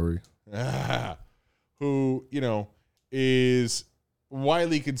 Who, is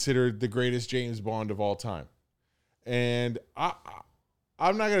widely considered the greatest James Bond of all time. And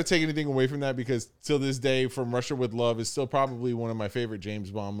I'm not going to take anything away from that, because till this day, From Russia with Love is still probably one of my favorite James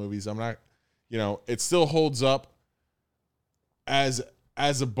Bond movies. I'm not, it still holds up as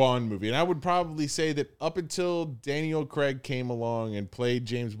a Bond movie. And I would probably say that up until Daniel Craig came along and played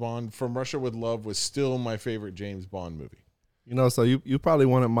James Bond, From Russia with Love was still my favorite James Bond movie. So you probably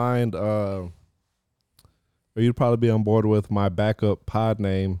wouldn't mind, or you'd probably be on board with my backup pod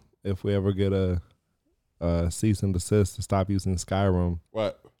name if we ever get a cease and desist to stop using Skyrim.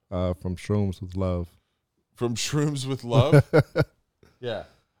 What? From Shrooms with Love. from Shrooms with Love. Yeah.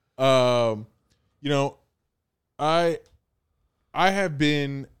 You know, I have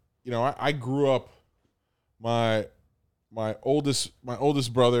been, you know, I grew up, my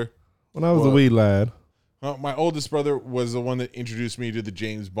oldest brother. When I was a wee lad. My oldest brother was the one that introduced me to the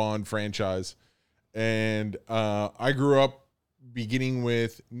James Bond franchise. And I grew up beginning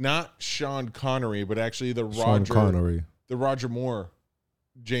with not Sean Connery, but actually the Roger Moore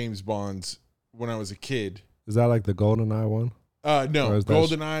James Bonds when I was a kid. Is that like the GoldenEye one? No,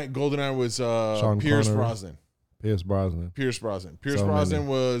 GoldenEye was Pierce Brosnan. Pierce Brosnan. Pierce Brosnan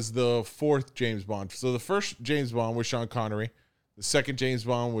was the fourth James Bond. So the first James Bond was Sean Connery. The second James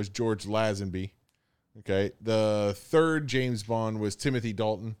Bond was George Lazenby. Okay. The third James Bond was Timothy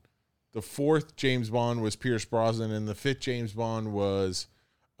Dalton. The fourth James Bond was Pierce Brosnan. And the fifth James Bond was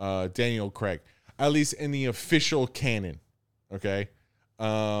Daniel Craig. At least in the official canon. Okay.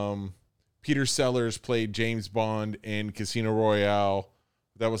 Peter Sellers played James Bond in Casino Royale.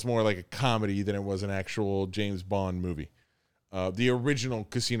 That was more like a comedy than it was an actual James Bond movie. The original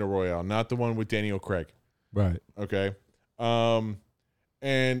Casino Royale, not the one with Daniel Craig. Right. Okay. And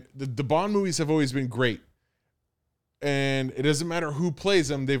the Bond movies have always been great. And it doesn't matter who plays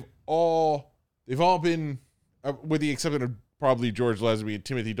them. They've all been, with the exception of probably George Lazenby and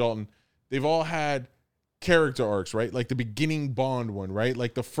Timothy Dalton, they've all had character arcs, right? Like the beginning Bond one, right?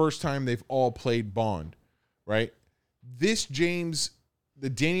 Like the first time they've all played Bond, right? The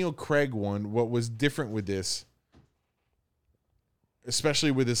Daniel Craig one, what was different with this,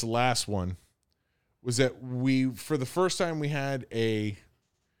 especially with this last one, was that for the first time, we had a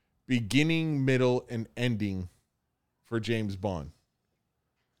beginning, middle, and ending for James Bond.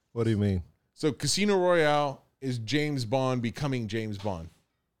 What do you mean? So Casino Royale is James Bond becoming James Bond,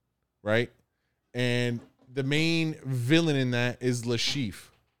 right? And the main villain in that is Le Chiffre,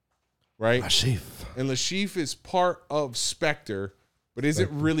 right? Le Chiffre. And Le Chiffre is part of Spectre, but isn't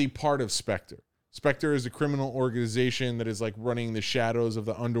really part of Spectre. Spectre is a criminal organization that is like running the shadows of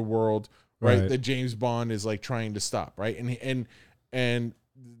the underworld, right? That James Bond is like trying to stop, right? And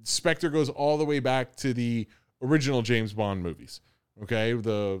Spectre goes all the way back to the original James Bond movies. Okay,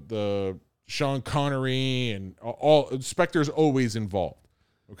 the Sean Connery and all Spectre's always involved.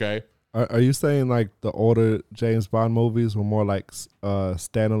 Okay. Are you saying like the older James Bond movies were more like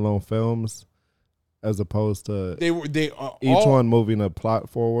standalone films, as opposed to each one moving a plot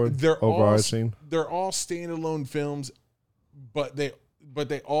forward? They're overarching. They're all standalone films, but they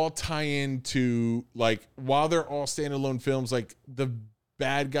all tie into, like, while they're all standalone films, like the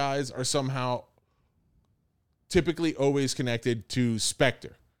bad guys are somehow typically always connected to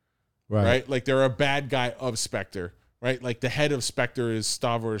Spectre, right? Like they're a bad guy of Spectre. Right, like the head of Spectre is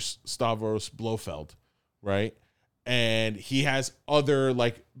Stavros Blofeld, right? And he has other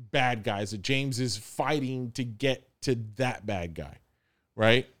like bad guys that James is fighting to get to that bad guy,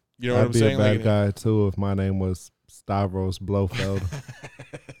 right? You know what I'm saying? I'd be a bad guy too if my name was Stavros Blofeld.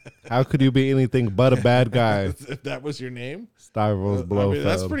 How could you be anything but a bad guy? If that was your name? Stavros Blofeld. I mean,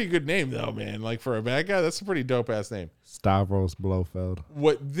 that's a pretty good name though, man. Like for a bad guy, that's a pretty dope ass name. Stavros Blofeld.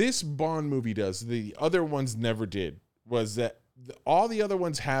 What this Bond movie does, the other ones never did, was that all the other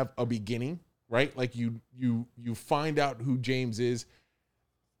ones have a beginning, right? Like you find out who James is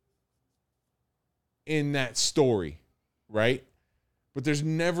in that story, right? But there's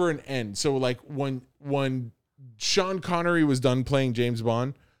never an end. So like when Sean Connery was done playing James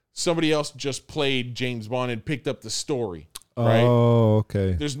Bond, somebody else just played James Bond and picked up the story, right? Oh,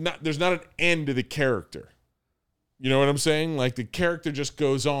 okay. There's not an end to the character. You know what I'm saying? Like the character just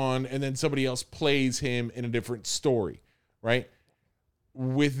goes on and then somebody else plays him in a different story, right?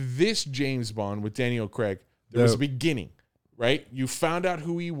 With this James Bond, with Daniel Craig, there was a beginning, right? You found out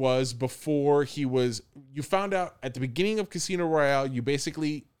who he was before you found out at the beginning of Casino Royale, you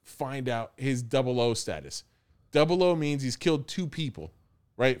basically find out his 00 status. 00 means he's killed 2 people,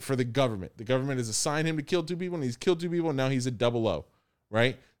 right? For the government. The government has assigned him to kill 2 people and he's killed 2 people and now he's a 00,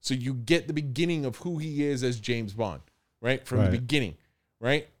 right? So you get the beginning of who he is as James Bond, right? From the beginning,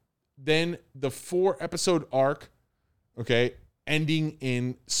 right? Then the 4-episode arc, okay, ending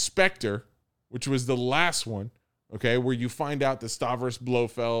in Spectre, which was the last one, okay, where you find out that Stavros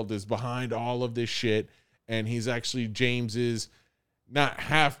Blofeld is behind all of this shit and he's actually James's not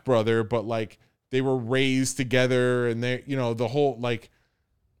half brother, but like they were raised together and they, you know, the whole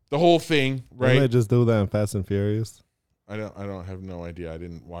thing, right? Didn't they just do that in Fast and Furious? I don't have no idea. I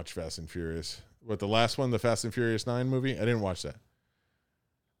didn't watch Fast and Furious. What, the last one, the Fast and Furious 9 movie? I didn't watch that.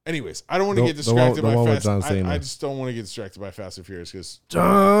 Anyways, I don't want to get distracted by Fast. I just don't want to get distracted by Fast and Furious because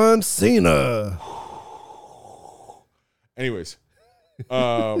John Cena. Anyways,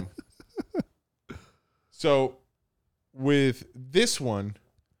 So with this one,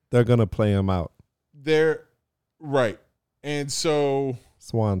 They're gonna play him out. they're right. And so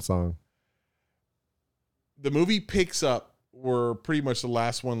Swan song. the movie picks up where pretty much the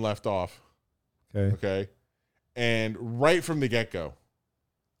last one left off. Okay. Okay. And right from the get-go,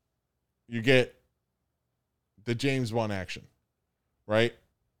 you get the James Bond action, right?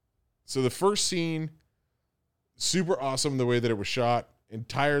 So the first scene, super awesome the way that it was shot,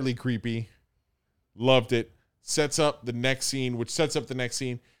 entirely creepy. Loved it. Sets up the next scene, which sets up the next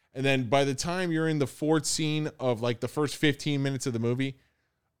scene. And then by the time you're in the fourth scene of like the first 15 minutes of the movie,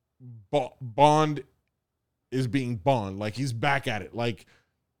 Bond is being Bond. Like he's back at it. Like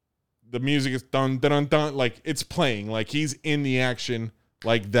the music is dun dun dun dun. Like it's playing. Like he's in the action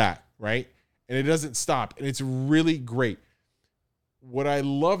like that, right? And it doesn't stop. And it's really great. What I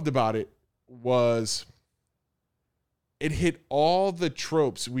loved about it was it hit all the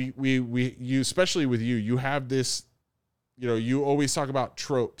tropes. You especially with you have this, you know, you always talk about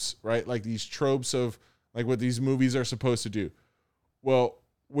tropes, right? Like these tropes of like what these movies are supposed to do. Well,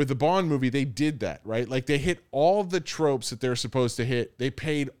 with the Bond movie, they did that, right? Like they hit all the tropes that they're supposed to hit. They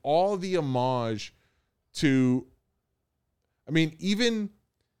paid all the homage to, I mean, even,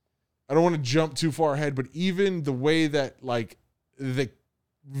 I don't want to jump too far ahead, but even the way that like the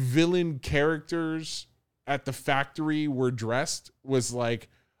villain characters at the factory were dressed was like,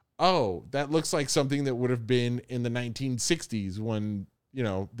 oh, that looks like something that would have been in the 1960s when, you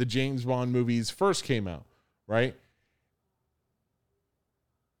know, the James Bond movies first came out, right?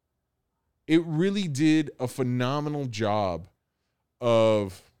 It really did a phenomenal job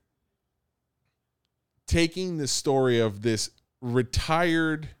of taking the story of this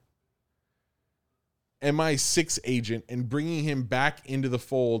retired MI6 agent and bringing him back into the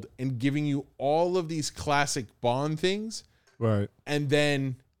fold and giving you all of these classic Bond things. Right. And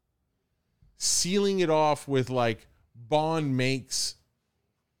then sealing it off with like Bond makes,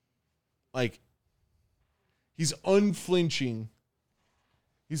 like, he's unflinching.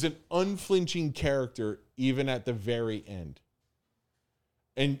 He's an unflinching character even at the very end.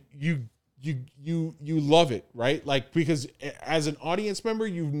 And you love it, right? Like, because as an audience member,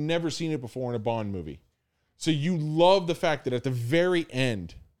 you've never seen it before in a Bond movie. So you love the fact that at the very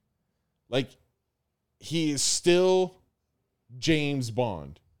end, like, he is still James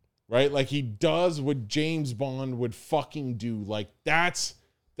Bond, right? Like, he does what James Bond would fucking do. Like, that's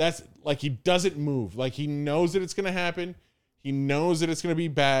like, he doesn't move. Like, he knows that it's going to happen. He knows that it's going to be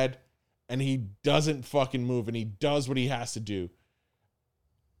bad, and he doesn't fucking move, and he does what he has to do.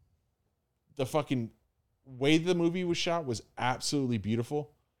 The fucking way the movie was shot was absolutely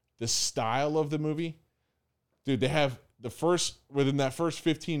beautiful. The style of the movie, dude, they have within that first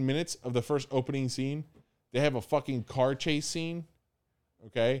 15 minutes of the first opening scene, they have a fucking car chase scene,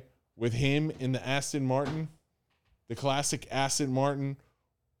 okay, with him in the Aston Martin, the classic Aston Martin.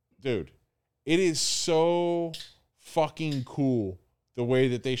 Dude, it is so fucking cool the way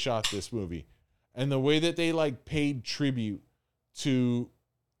that they shot this movie and the way that they like paid tribute to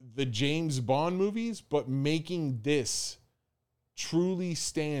the James Bond movies, but making this truly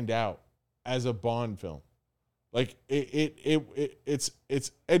stand out as a Bond film. Like it's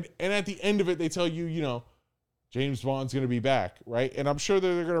and at the end of it, they tell you, you know, James Bond's going to be back, right? And I'm sure that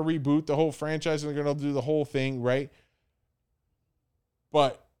they're going to reboot the whole franchise and they're going to do the whole thing, right?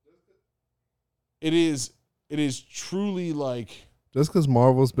 But it is truly like, just because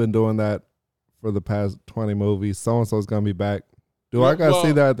Marvel's been doing that for the past 20 movies, so-and-so's going to be back. Do I got to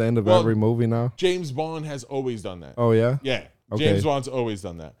see that at the end of every movie now? James Bond has always done that. Oh, yeah? Yeah. Okay. James Bond's always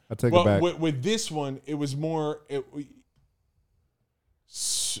done that. I take it back. With this one, it was more,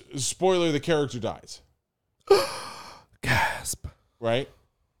 spoiler, the character dies. Gasp. Right?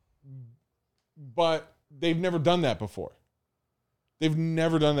 But they've never done that before. They've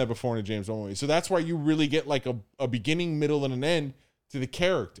never done that before in a James Bond movie. So that's why you really get like a beginning, middle, and an end to the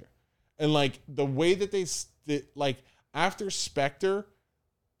character. And like the way that like after Spectre,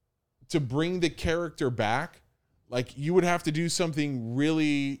 to bring the character back, like you would have to do something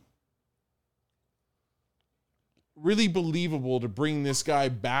really, really believable to bring this guy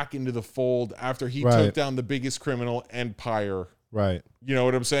back into the fold after he took down the biggest criminal empire. Right. You know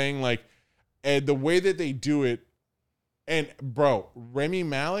what I'm saying? Like, and the way that they do it, and bro, Rami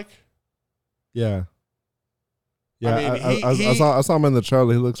Malek. Yeah. Yeah, I mean, I saw him in the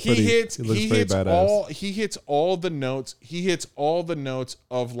trailer. He looks pretty badass. He hits all the notes. He hits all the notes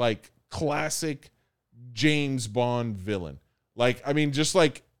of like classic James Bond villain. Like, I mean, just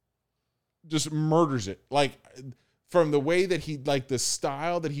murders it. Like, from the way that he, like the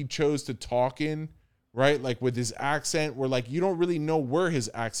style that he chose to talk in, right? Like with his accent, where like you don't really know where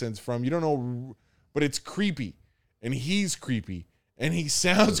his accent's from. You don't know but it's creepy, and he's creepy, and he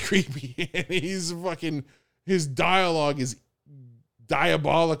sounds creepy, and he's fucking, his dialogue is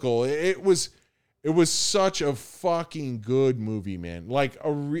diabolical. It was such a fucking good movie, man. Like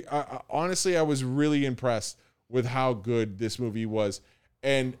honestly, I was really impressed with how good this movie was,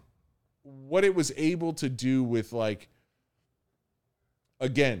 and what it was able to do with, like,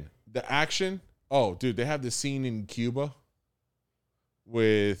 again, the action. Oh, dude, they have this scene in Cuba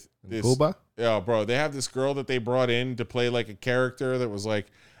with this. Cuba? Yeah, bro. They have this girl that they brought in to play like a character that was like,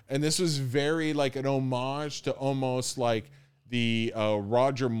 and this was very like an homage to almost like the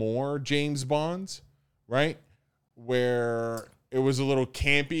Roger Moore James Bonds, right? Where it was a little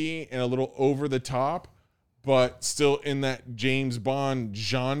campy and a little over the top, but still in that James Bond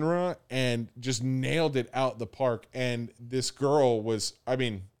genre, and just nailed it out the park. And this girl was, I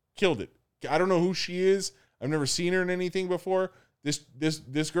mean, killed it. I don't know who she is. I've never seen her in anything before. This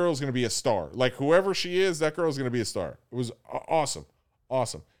girl is going to be a star. Like, whoever she is, that girl is going to be a star. It was awesome.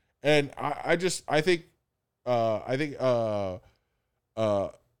 And I think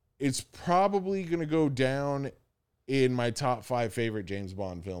it's probably going to go down in my top 5 favorite James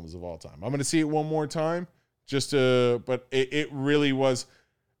Bond films of all time. I'm going to see it one more time but it really was,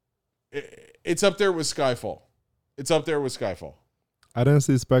 it's up there with Skyfall. I didn't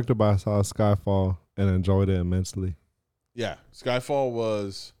see Spectre, but I saw Skyfall and enjoyed it immensely. Yeah, Skyfall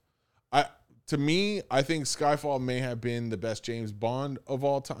was, to me, I think Skyfall may have been the best James Bond of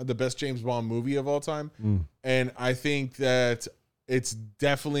all time, the best James Bond movie of all time. And I think that it's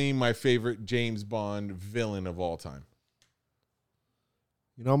definitely my favorite James Bond villain of all time.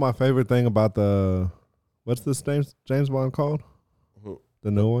 You know my favorite thing about what's this James Bond called? Who?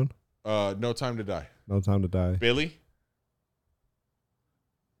 The new one? No Time to Die. No Time to Die. Billy?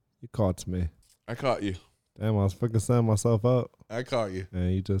 You caught me. I caught you. Damn, I was fucking setting myself up. I caught you.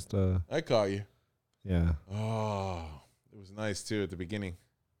 And you just I caught you. Yeah. Oh, it was nice too at the beginning.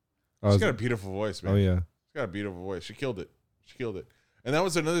 She's She's got a beautiful voice, man. Oh yeah. She's got a beautiful voice. She killed it. And that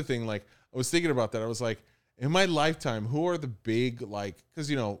was another thing. Like, I was thinking about that. I was like, in my lifetime, who are the big, like,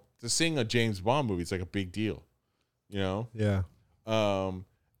 because, you know, to sing a James Bond movie, it's like a big deal, you know? Yeah.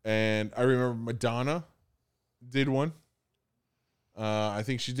 And I remember Madonna did one. I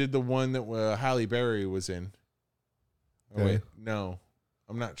think she did the one that Halle Berry was in. Oh, Okay. wait, no,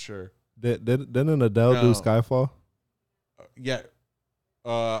 I'm not sure. Didn't Adele do Skyfall? Yeah.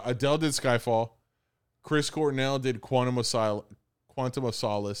 Adele did Skyfall. Chris Cornell did Quantum of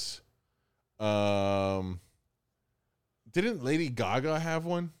Solace. Didn't Lady Gaga have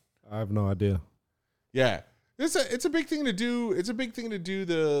one? I have no idea. Yeah. It's a big thing to do. It's a big thing to do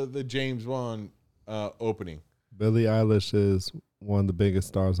the James Bond opening. Billie Eilish is one of the biggest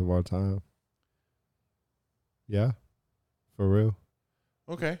stars of our time. Yeah. For real.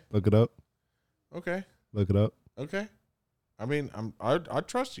 Okay. Look it up. Okay. Look it up. Okay. I mean, I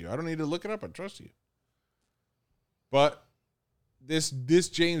trust you. I don't need to look it up. I trust you. But this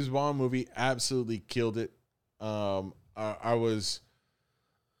James Bond movie absolutely killed it. I was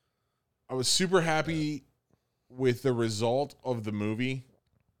super happy with the result of the movie,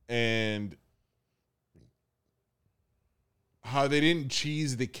 and how they didn't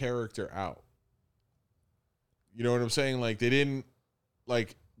cheese the character out. You know what I'm saying? Like, they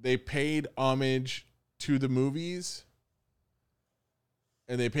paid homage to the movies,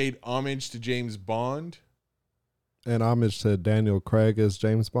 and they paid homage to James Bond. And homage to Daniel Craig as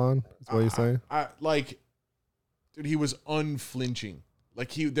James Bond. That's what you're saying? Dude, he was unflinching.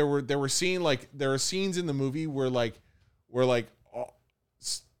 Like, there are scenes in the movie where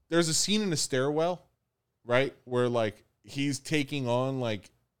there's a scene in a stairwell, right? Where like he's taking on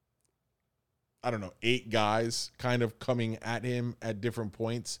like, I don't know, 8 guys kind of coming at him at different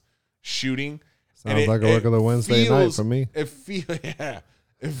points, shooting. Sounds like a regular Wednesday night for me. It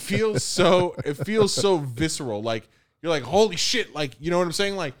feels so visceral. Like, you're like, holy shit. Like, you know what I'm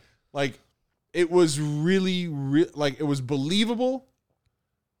saying? Like it was really, like, it was believable,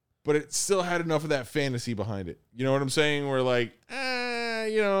 but it still had enough of that fantasy behind it. You know what I'm saying? Where like,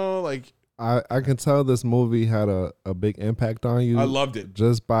 you know, like, I can tell this movie had a big impact on you. I loved it.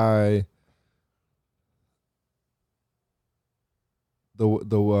 Just by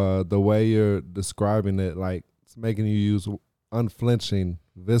the way you're describing it, like, it's making you use unflinching,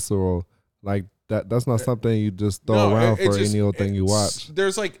 visceral, like that's not something you just throw around for any old thing you watch.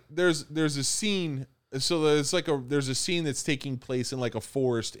 There's a scene. So there's a scene that's taking place in like a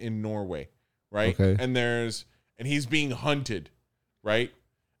forest in Norway, right? Okay. And he's being hunted, right?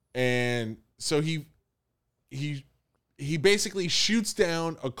 And so he basically shoots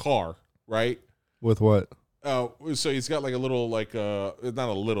down a car, right? With what? So he's got like a little, like not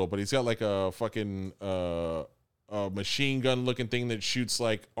a little, but he's got like a fucking a machine gun looking thing that shoots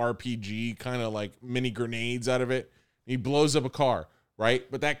like RPG kind of like mini grenades out of it. He blows up a car, right?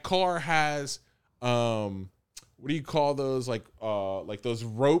 But that car has what do you call those, like those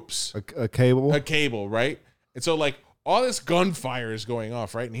ropes? A cable. A cable, right? And so like all this gunfire is going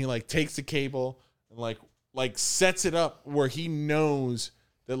off, right? And he like takes the cable and like sets it up where he knows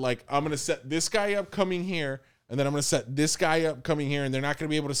that like I'm gonna set this guy up coming here, and then I'm gonna set this guy up coming here, and they're not gonna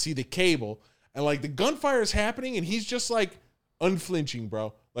be able to see the cable. And like the gunfire is happening, and he's just like unflinching,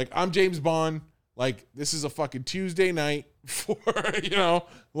 bro. Like, I'm James Bond. Like, this is a fucking Tuesday night for,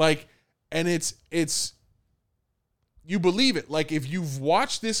 like, and it's you believe it. Like, if you've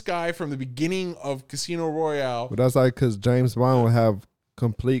watched this guy from the beginning of Casino Royale. But that's like because James Bond will have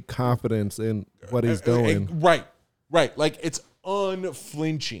complete confidence in what he's doing. Right. Like, it's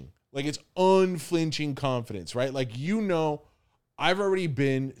unflinching. Like, it's unflinching confidence, right? Like, I've already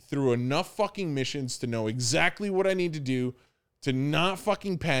been through enough fucking missions to know exactly what I need to do to not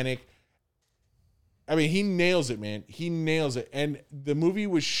fucking panic. I mean, he nails it, man. He nails it. And the movie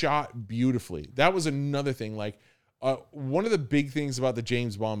was shot beautifully. That was another thing. Like, one of the big things about the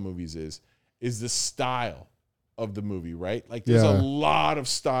James Bond movies is the style of the movie, right? Like, there's a lot of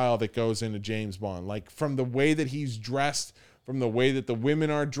style that goes into James Bond. Like, from the way that he's dressed, from the way that the women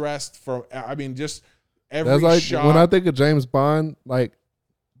are dressed, just every That's like, shot. when I think of James Bond, like,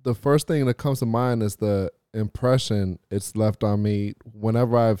 the first thing that comes to mind is the impression it's left on me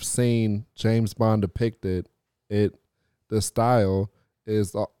whenever I've seen James Bond depicted. The style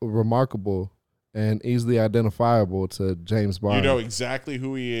is remarkable and easily identifiable to James Bond. You know exactly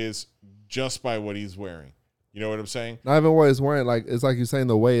who he is just by what he's wearing. You know what I'm saying? Not even what he's wearing. Like, it's like you're saying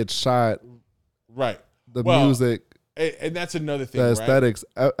the way it's shot, right? The music, and that's another thing. The aesthetics,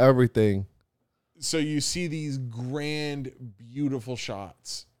 right? Everything. So you see these grand, beautiful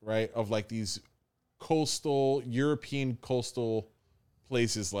shots, right, of like these European coastal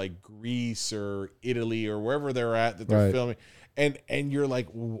places like Greece or Italy or wherever they're at that they're filming. And you're like,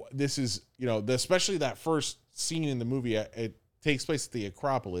 this is, especially that first scene in the movie, it takes place at the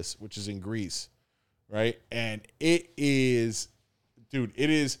Acropolis, which is in Greece, right? And it is.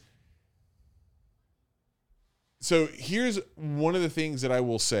 So here's one of the things that I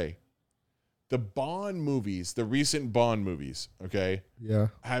will say. The Bond movies, the recent Bond movies, okay,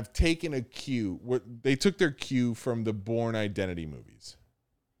 have taken a cue. They took their cue from the Bourne Identity movies,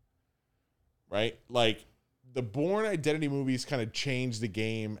 right? Like, the Bourne Identity movies kind of changed the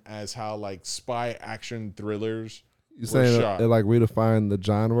game as how, like, spy action thrillers You saying shot. It like redefined the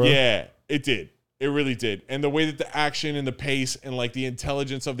genre? Yeah, it did. It really did. And the way that the action and the pace and, like, the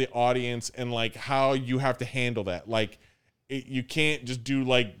intelligence of the audience and, like, how you have to handle that. Like, you can't just do,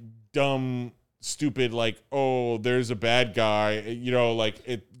 like, dumb, stupid, like, oh, there's a bad guy. Like,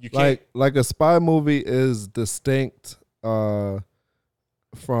 you can't. Like a spy movie is distinct from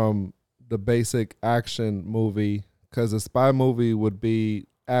the basic action movie, because a spy movie would be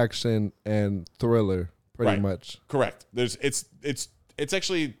action and thriller pretty much. Correct. It's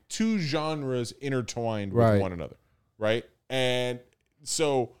actually two genres intertwined with one another, right? And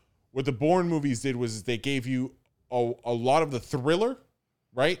so what the Bourne movies did was they gave you a lot of the thriller,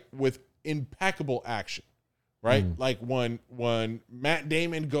 right, with impeccable action, right? Like when Matt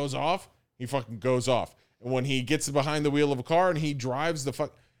Damon goes off, he fucking goes off. And when he gets behind the wheel of a car and he drives the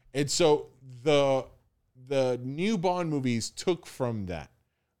fuck. And so the new Bond movies took from that,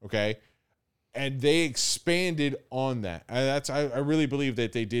 okay? And they expanded on that. And I really believe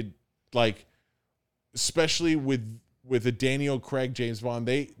that they did, like, especially with the Daniel Craig James Bond,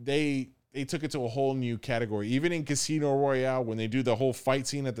 they took it to a whole new category. Even in Casino Royale, when they do the whole fight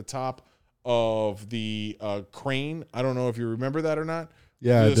scene at the top of the crane, I don't know if you remember that or not.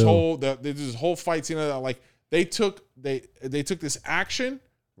 Yeah, there's this whole fight scene of that. Like, they took this action,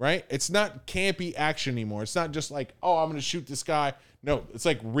 right? It's not campy action anymore. It's not just like, oh, I'm gonna shoot this guy. No, it's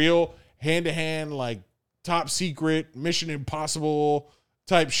like real hand-to-hand, like, top secret, Mission Impossible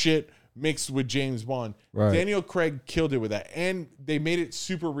type shit mixed with James Bond. Right. Daniel Craig killed it with that. And they made it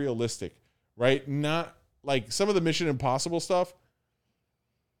super realistic, right? Not like some of the Mission Impossible stuff.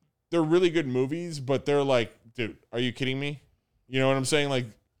 They're really good movies, but they're like, dude, are you kidding me? You know what I'm saying? Like,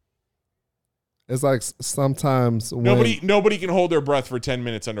 it's like sometimes nobody can hold their breath for 10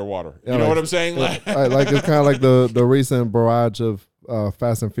 minutes underwater. You know what I'm saying? Like it's kind of like the recent barrage of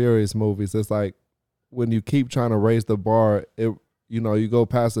Fast and Furious movies. It's like when you keep trying to raise the bar, you go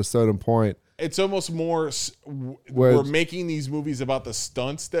past a certain point. It's almost more we're making these movies about the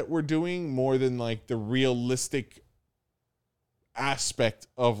stunts that we're doing more than, like, the realistic aspect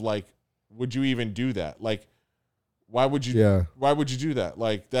of, like, would you even do that? Like, Why would you? Yeah. Why would you do that?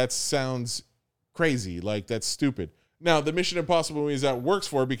 Like, that sounds crazy. Like, that's stupid. Now, the Mission Impossible movies that works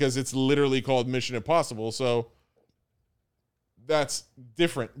for because it's literally called Mission Impossible, so that's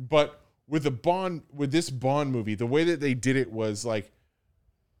different. But with this Bond movie, the way that they did it was like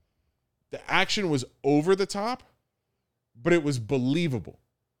the action was over the top, but it was believable.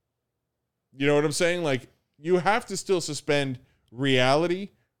 You know what I'm saying? Like, you have to still suspend reality,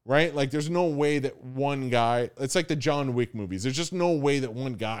 right? Like, there's no way that one guy, it's like the John Wick movies. There's just no way that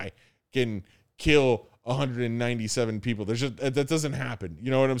one guy can kill 197 people. That doesn't happen. You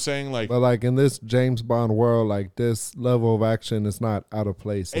know what I'm saying? Like, but like in this James Bond world, like this level of action is not out of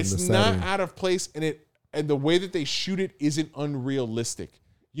place. It's not out of place, and the way that they shoot it isn't unrealistic.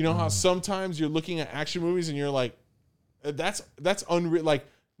 You know how sometimes you're looking at action movies and you're like, that's unreal. Like,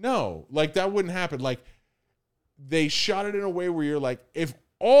 no, like that wouldn't happen. Like, they shot it in a way where you're like, if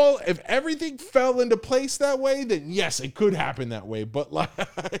everything fell into place that way, then yes, it could happen that way. But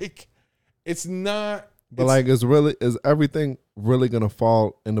like, it's not. But like, is everything really gonna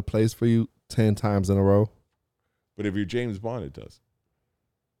fall into place for you 10 times in a row? But if you're James Bond, it does.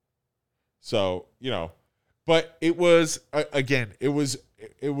 So, you know, but it was, again, it was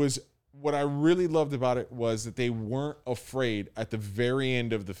what I really loved about it was that they weren't afraid at the very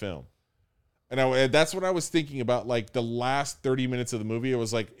end of the film. And that's what I was thinking about, like the last 30 minutes of the movie. It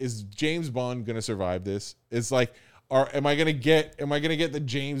was like, is James Bond going to survive this? It's like, am I going to get the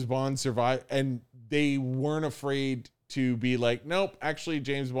James Bond survive? And they weren't afraid to be like, nope, actually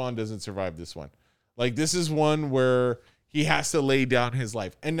James Bond doesn't survive this one. Like, this is one where he has to lay down his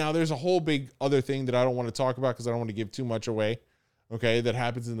life. And now there's a whole big other thing that I don't want to talk about because I don't want to give too much away. Okay. That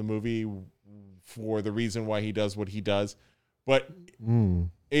happens in the movie for the reason why he does what he does. But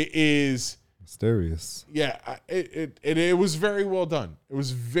it is mysterious. Yeah. It was very well done. It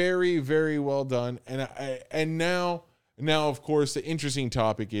was very, very well done. And now, of course, the interesting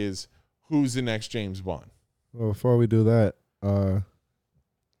topic is who's the next James Bond? Well, before we do that,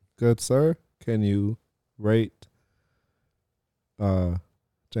 good sir, can you rate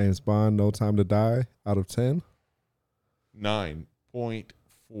James Bond No Time to Die out of 10? 9.4.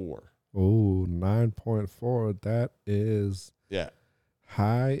 Oh, 9.4. That is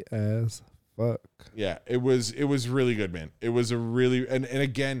high as fuck. Yeah, it was really good, man. It was a really and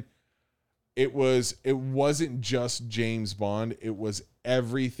again, it wasn't just James Bond, it was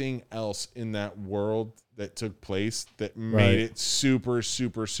everything else in that world that took place that made it super,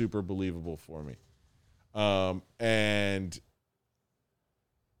 super, super believable for me. And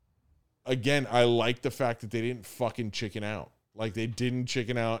again, I like the fact that they didn't fucking chicken out. Like, they didn't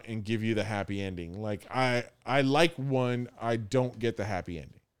chicken out and give you the happy ending. Like, I like one, I don't get the happy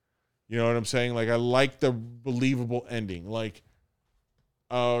ending. You know what I'm saying? Like, I like the believable ending. Like,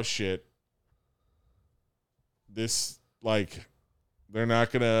 oh shit. This, like, they're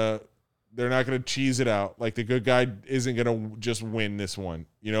not gonna cheese it out. Like, the good guy isn't gonna just win this one.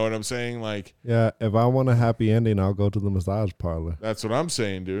 You know what I'm saying? Like, yeah, if I want a happy ending, I'll go to the massage parlor. That's what I'm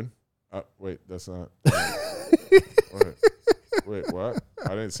saying, dude. Wait, that's not. Wait, what? I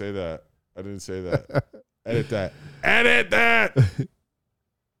didn't say that. Edit that. Edit that.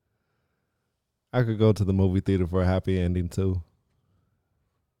 I could go to the movie theater for a happy ending too.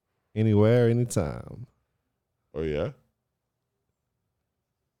 Anywhere, anytime. Oh yeah.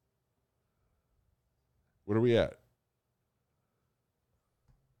 What are we at?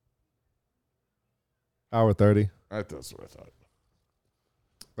 Hour 30. That's what I thought.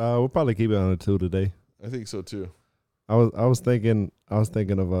 We'll probably keep it on a 2 today. I think so too. I was thinking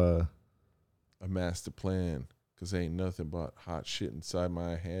of a master plan, because ain't nothing but hot shit inside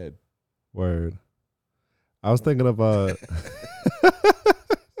my head. Word. I was thinking of word.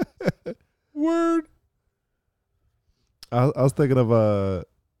 I was thinking of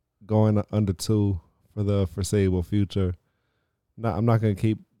going under 2 for the foreseeable future. I'm not gonna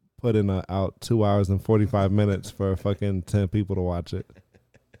keep putting out 2 hours and 45 minutes for fucking 10 people to watch it.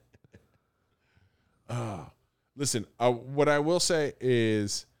 Listen, what I will say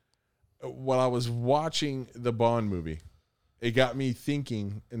is, while I was watching the Bond movie, it got me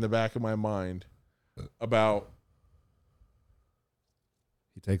thinking in the back of my mind about.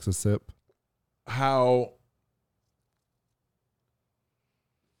 He takes a sip. How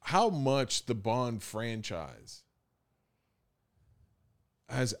much the Bond franchise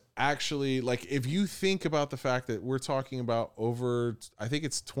has actually, like, if you think about the fact that we're talking about over, I think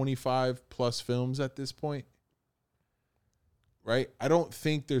it's 25 plus films at this point, right? I don't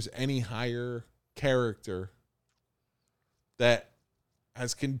think there's any higher character that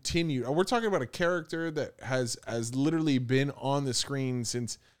has continued. We're talking about a character that has literally been on the screen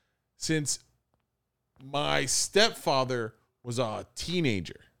since my stepfather was a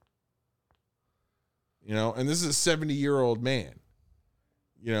teenager, you know, and this is a 70-year-old man,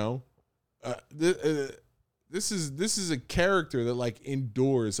 you know. This is a character that like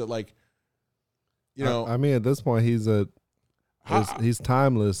endures, that like, you know. I mean, at this point, he's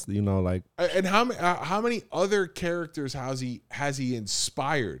timeless, you know. Like, and how many other characters has he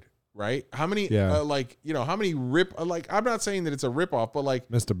inspired? Right? How many? Yeah. Like, you know, how many like, I'm not saying that it's a ripoff, but like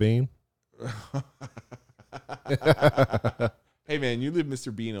Mr. Bean. Hey man, you leave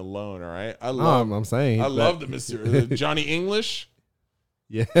Mr. Bean alone, all right? I'm saying I love the Mr. Johnny English.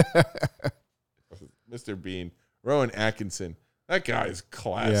 Yeah. Mr. Bean. Rowan Atkinson. That guy is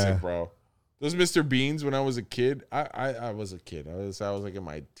classic, bro. Those Mr. Beans when I was a kid, I was a kid. I was like in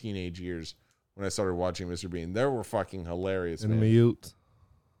my teenage years when I started watching Mr. Bean. They were fucking hilarious, man. Mute.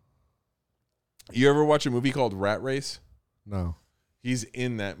 You ever watch a movie called Rat Race? No. He's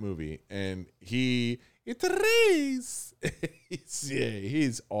in that movie, and it's a race.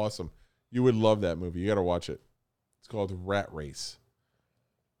 He's awesome. You would love that movie. You got to watch it. It's called Rat Race.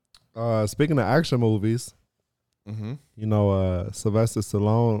 Speaking of action movies, you know, Sylvester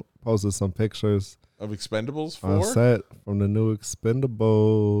Stallone posted some pictures of Expendables 4 on set from the new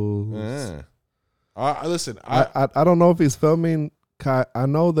Expendables. Yeah. Listen, I don't know if he's filming. I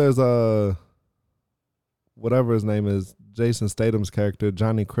know there's a whatever his name is, Jason Statham's character,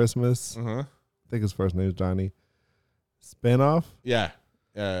 Johnny Christmas. I think his first name is Johnny. Spinoff. Yeah.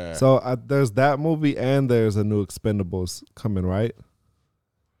 So there's that movie and there's a new Expendables coming, right?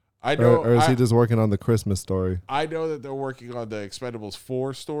 I know. Or is he just working on the Christmas story? I know that they're working on the Expendables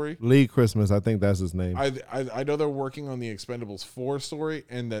 4 story. Lee Christmas, I think that's his name. I know they're working on the Expendables 4 story,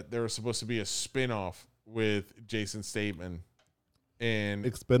 and that there was supposed to be a spin-off with Jason Statham. And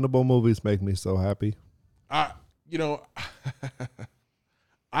Expendable movies make me so happy. You know,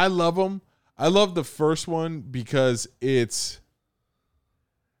 I love them. I love the first one because it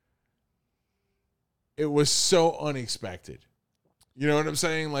was so unexpected. You know what I'm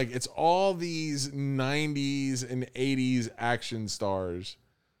saying? Like, it's all these 90s and 80s action stars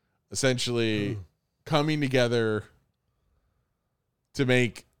essentially coming together to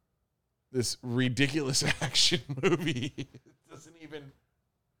make this ridiculous action movie. It doesn't even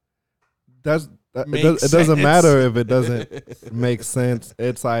it doesn't matter if it doesn't make sense.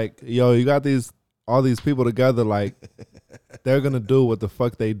 It's like, yo, you got all these people together, like they're gonna do what the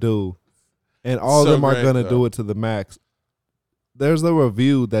fuck they do, and all of them are gonna do it to the max. There's a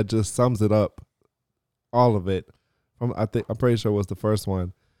review that just sums it up, all of it. I'm pretty sure it was the first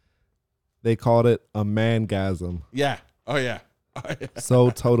one. They called it a mangasm. Yeah. Oh yeah.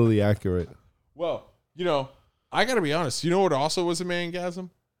 So totally accurate. Well, you know, I gotta be honest. You know what also was a mangasm?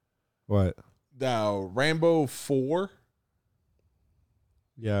 What? The Rambo 4.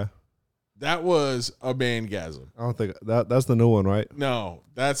 Yeah. That was a mangasm. I don't think that's the new one, right? No,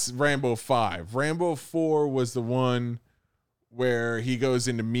 that's Rambo 5. Rambo 4 was the one where he goes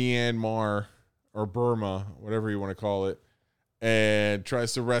into Myanmar or Burma, whatever you want to call it, and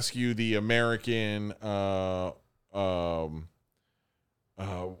tries to rescue the American what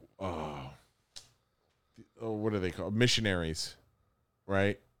are they called? Missionaries,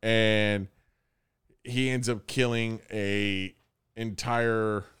 right? And he ends up killing a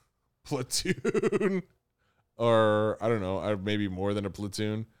entire platoon, or I don't know, maybe more than a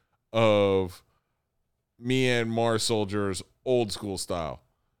platoon of Myanmar soldiers, old school style,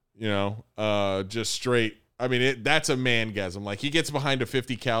 you know, just straight. I mean, that's a mangasm. Like, he gets behind a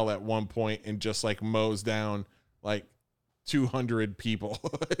 50 cal at one point and just like mows down like 200 people.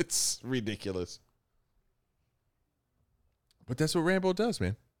 It's ridiculous. But that's what Rambo does,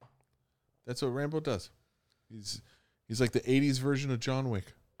 man. That's what Rambo does. He's like the 80s version of John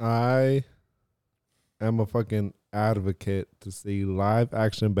Wick. I am a fucking advocate to see live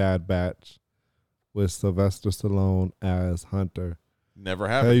action Bad Batch with Sylvester Stallone as Hunter. Never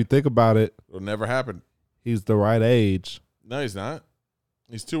happened. How you think about it? It'll never happen. He's the right age. No, he's not.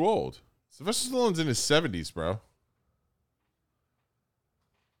 He's too old. Sylvester Stallone's in his 70s, bro.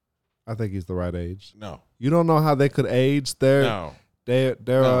 I think he's the right age. No. You don't know how they could age. No.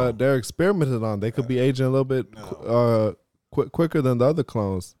 They're experimented on. They could be aging a little bit quicker than the other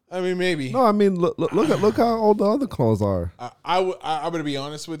clones. I mean, maybe. No, I mean look how old the other clones are. I'm going to be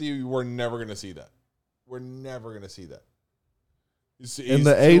honest with you. We're never going to see that. We're never going to see that. He's in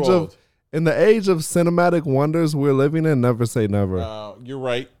the age of cinematic wonders we're living in, never say never. You're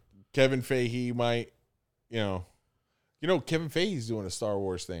right. Kevin Feige might, you know, Kevin Feige's doing a Star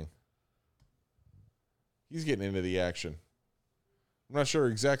Wars thing. He's getting into the action. I'm not sure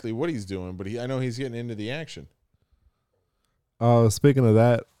exactly what he's doing, but I know he's getting into the action. Speaking of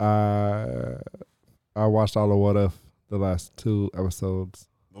that, I watched all of What If the last 2 episodes.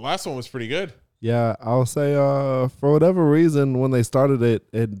 The last one was pretty good. Yeah, I'll say for whatever reason when they started it,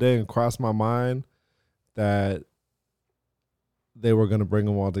 it didn't cross my mind that they were gonna bring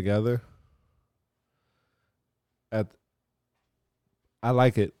them all together. I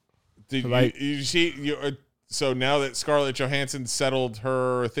like it. Did Like- you see? So now that Scarlett Johansson settled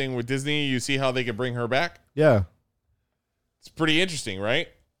her thing with Disney, you see how they could bring her back. Yeah, It's pretty interesting, right?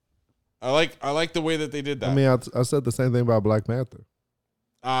 I like the way that they did that. I mean, I said the same thing about Black Panther.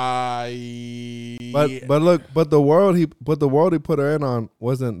 But look, but the world he put her in on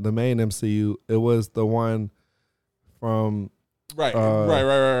wasn't the main MCU. It was the one from right.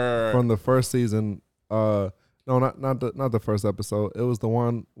 from the first season. No, not the first episode. It was the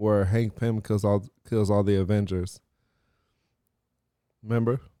one where Hank Pym kills all the Avengers.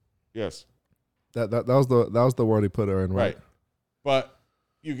 Remember? Yes. That was the word he put her in, right? But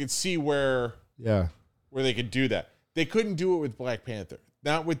you could see where they could do that. They couldn't do it with Black Panther.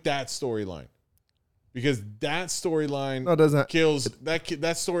 Not with that storyline. Because that storyline kills that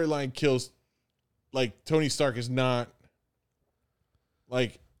storyline kills, like, Tony Stark is not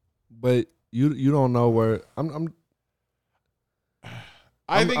like, but you don't know where I'm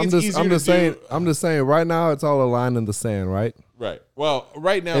just saying right now it's all a line in the sand, right? Right. Well,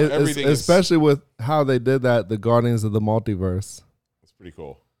 right now everything is, especially with how they did that, the Guardians of the Multiverse. It's pretty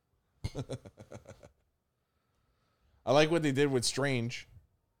cool. I like what they did with Strange.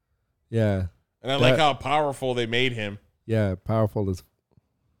 Yeah. And I like how powerful they made him. Yeah, powerful as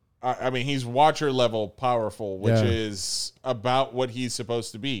I mean, he's Watcher level powerful, which is about what he's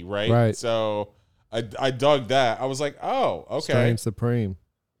supposed to be, right? Right. So I dug that. I was like, oh, okay. Strange Supreme.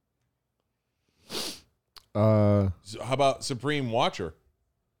 So how about Supreme Watcher?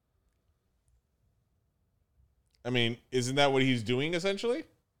 I mean, isn't that what he's doing essentially?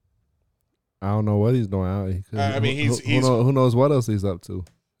 I don't know what he's doing. I mean, who knows what else he's up to?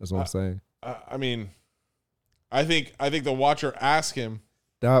 That's what I'm saying. I mean, I think the Watcher asked him.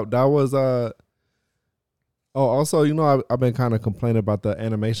 That was also, I've been kind of complaining about the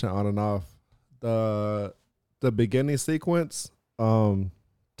animation on and off. The beginning sequence to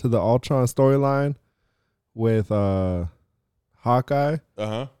the Ultron storyline with Hawkeye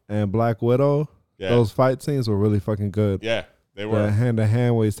and Black Widow. Yeah. Those fight scenes were really fucking good. Yeah, they were. Hand to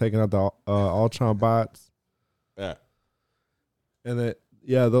hand where he's taking out the Ultron bots. Yeah. And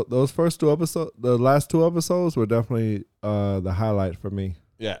those first 2 episodes, the last 2 episodes were definitely the highlight for me.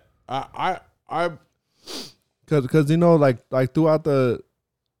 Yeah, I because like throughout the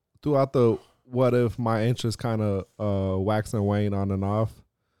What If, my interest kind of wax and wane on and off,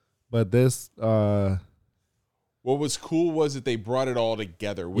 but this what was cool was that they brought it all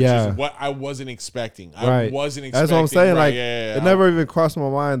together, which is what I wasn't expecting. I wasn't expecting. That's what I'm saying. It never even crossed my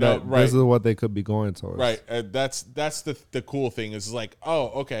mind that this is what they could be going towards. Right. That's the cool thing is like, oh,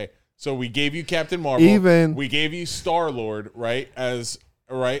 okay. So we gave you Captain Marvel. We gave you Star-Lord, right?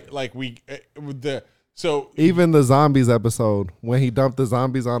 Even the zombies episode when he dumped the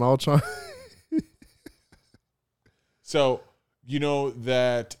zombies on Ultron. So you know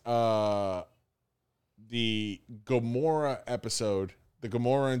that the Gamora episode, the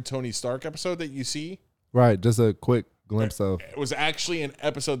Gamora and Tony Stark episode that you see, right? Just a quick glimpse of. It was actually an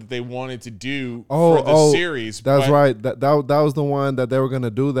episode that they wanted to do for the series. That's right. That was the one that they were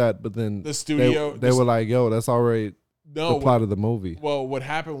gonna do that, but then the studio they were like, "Yo, that's already the plot of the movie." Well, what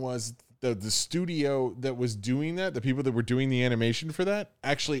happened was the studio that was doing that, the people that were doing the animation for that,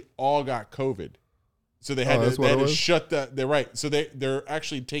 actually all got COVID, so they had to shut that. They're right. So they're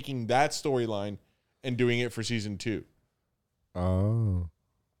actually taking that storyline and doing it for season 2. Oh.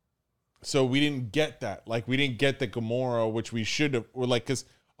 So we didn't get that. Like, we didn't get the Gamora, which we should have. We're like, because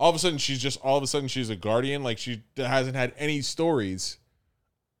all of a sudden she's a Guardian. Like, she hasn't had any stories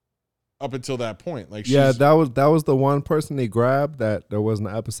up until that point. Like, that was the one person he grabbed that there wasn't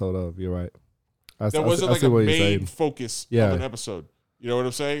an episode of. You're right. That wasn't like a main focus of an episode. You know what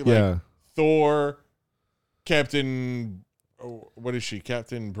I'm saying? Like, Thor, Captain, what is she?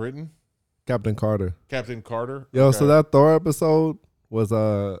 Captain Britain? Captain Carter. Captain Carter. Yo, okay. So that Thor episode was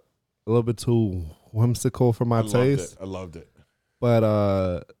a little bit too whimsical for my taste. I loved it.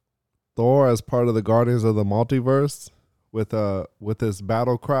 But Thor, as part of the Guardians of the Multiverse, with his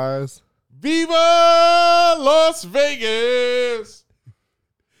battle cries, "Viva Las Vegas!"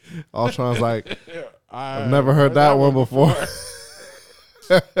 Ultron's like, I've never heard that one before.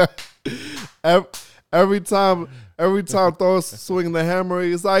 Every time Thor's swinging the hammer,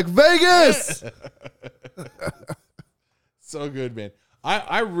 he's like, "Vegas!" So good, man.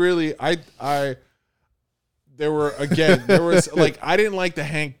 The there was like, I didn't like the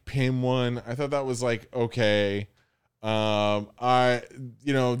Hank Pym one. I thought that was like okay. There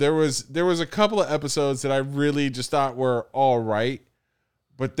was a couple of episodes that I really just thought were all right,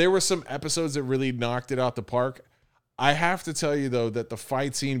 but there were some episodes that really knocked it out the park. I have to tell you though that the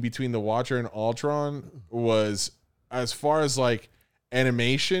fight scene between the Watcher and Ultron was, as far as like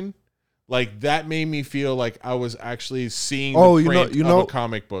animation, like that made me feel like I was actually seeing the print of a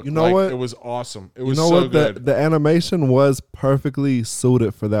comic book. You know like, what? It was awesome. It was so good. The animation was perfectly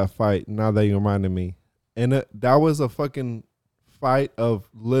suited for that fight. Now that you reminded me, and that was a fucking fight of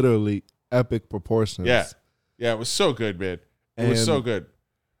literally epic proportions. Yeah, it was so good, man. It was so good.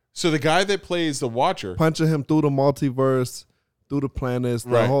 So the guy that plays the Watcher, punching him through the multiverse, through the planets,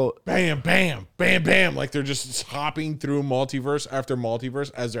 the whole bam, bam, bam, bam, like they're just hopping through multiverse after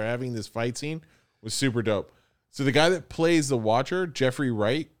multiverse as they're having this fight scene, was super dope. So the guy that plays the Watcher, Jeffrey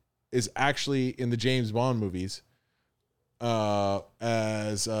Wright, is actually in the James Bond movies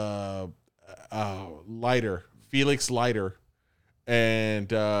as Leiter, Felix Leiter,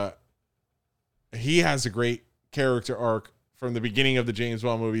 and he has a great character arc from the beginning of the James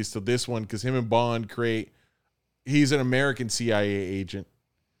Bond movies to this one, because him and Bond he's an American CIA agent,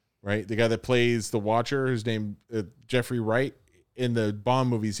 right? The guy that plays the Watcher, his name Jeffrey Wright, in the Bond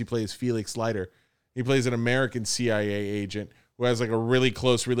movies, he plays Felix Leiter. He plays an American CIA agent who has like a really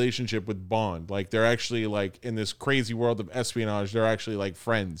close relationship with Bond. Like they're actually like in this crazy world of espionage, they're actually like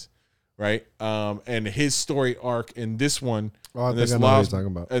friends, right? And his story arc in this one, in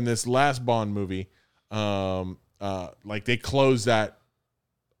this last Bond movie, like they close that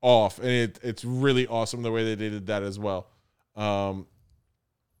off, and it's really awesome the way they did that as well.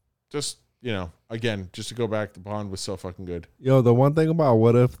 Just, again, just to go back, the Bond was so fucking good. Yo, the one thing about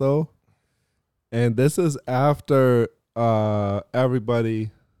What If though, and this is after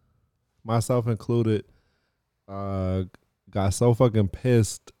everybody, myself included, got so fucking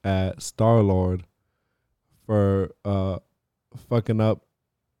pissed at Star-Lord for fucking up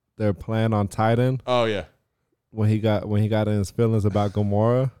their plan on Titan. Oh yeah. When he got in his feelings about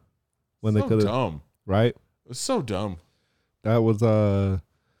Gamora, when they could have, dumb, right? It was so dumb. That was a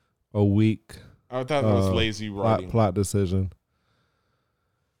weak. I thought that was lazy writing. Plot decision.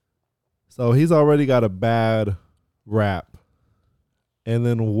 So he's already got a bad rap, and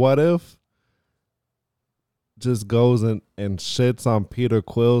then What If just goes and shits on Peter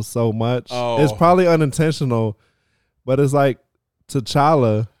Quill so much. Oh. It's probably unintentional, but it's like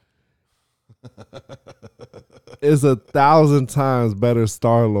T'Challa is 1,000 times better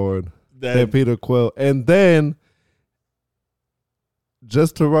Star-Lord than Peter Quill. And then,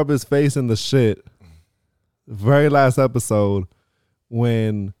 just to rub his face in the shit, very last episode,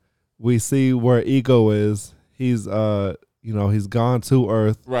 when we see where Ego is, he's he's gone to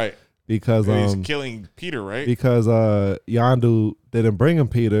Earth. Right. Because he's killing Peter, right? Because Yondu didn't bring him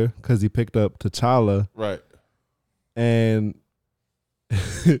Peter because he picked up T'Challa. Right. And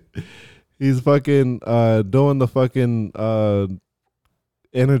he's fucking doing the fucking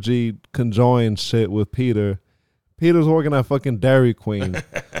energy conjoined shit with Peter. Peter's working at fucking Dairy Queen.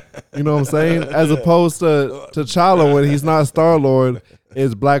 You know what I'm saying? As opposed to T'Challa, when he's not Star-Lord,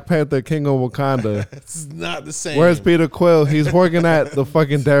 is Black Panther, King of Wakanda. It's not the same. Where's Peter Quill? He's working at the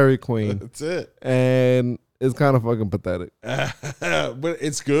fucking Dairy Queen. That's it. And it's kind of fucking pathetic. But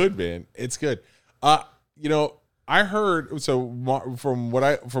it's good, man. It's good. I heard, so from what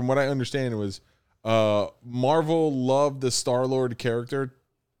I understand, it was Marvel loved the Star-Lord character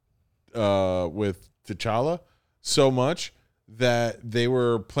with T'Challa so much that they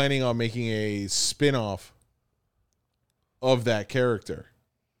were planning on making a spin-off of that character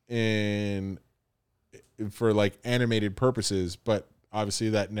for like animated purposes, but obviously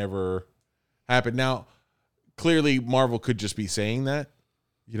that never happened. Now, clearly Marvel could just be saying that,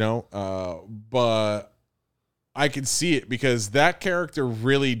 but I can see it because that character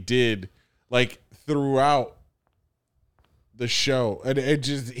really did, like, throughout the show, and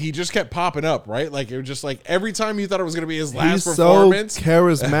he just kept popping up, right? Like, it was just like every time you thought it was going to be his last performance. So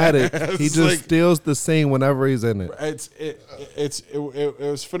charismatic. He just steals the scene whenever he's in it. It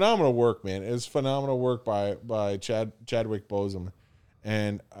was phenomenal work, man. It was phenomenal work by Chadwick Boseman,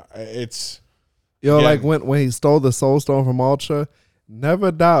 and it's like when he stole the Soul Stone from Ultra.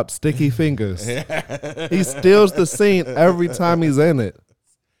 Never doubt Sticky Fingers. He steals the scene every time he's in it.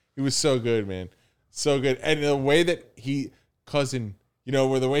 He was so good, man. So good. And the way that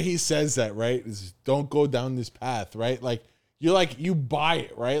where the way he says that, right, is don't go down this path, right? Like, you buy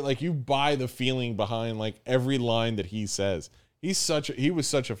it, right? Like, you buy the feeling behind, like, every line that he says. He was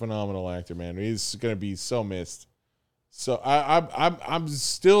such a phenomenal actor, man. He's going to be so missed. So I'm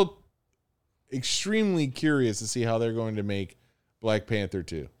still extremely curious to see how they're going to make Black Panther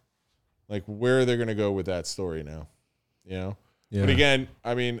 2. Like, where they're going to go with that story now, you know? Yeah. But again,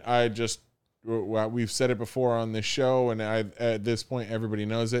 I mean, we've said it before on this show, and at this point, everybody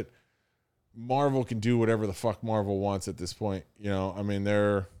knows it. Marvel can do whatever the fuck Marvel wants at this point. You know, I mean,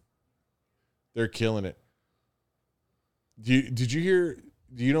 they're killing it. Did you hear?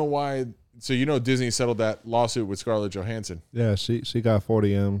 Do you know why? So you know Disney settled that lawsuit with Scarlett Johansson. Yeah, she got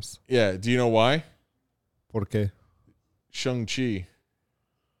 40 M's. Yeah. Do you know why? ¿Por qué? Shang-Chi.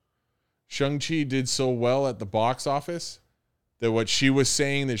 Shang-Chi did so well at the box office that what she was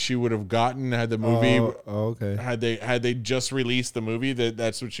saying that she would have gotten had the movie okay. had they just released the movie,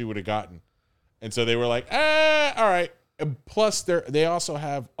 that's what she would have gotten. And so they were like, all right. And plus they also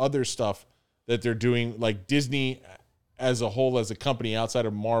have other stuff that they're doing, like Disney as a whole, as a company outside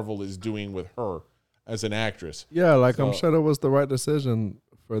of Marvel, is doing with her as an actress. Yeah, like I'm sure that was the right decision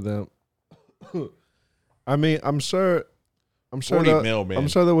for them. I mean, I'm sure 40 mil, man. I'm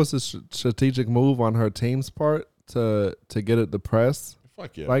sure there was a strategic move on her team's part to get it the press.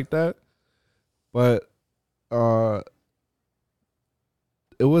 Fuck yeah. Like that. But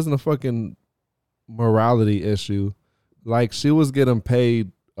it wasn't a fucking morality issue. Like, she was getting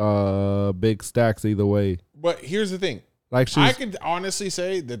paid big stacks either way. But here's the thing. Like, I could honestly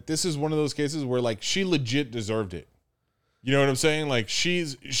say that this is one of those cases where, like, she legit deserved it. You know what I'm saying? Like,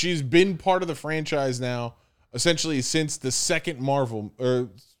 she's been part of the franchise now essentially since the second Marvel, or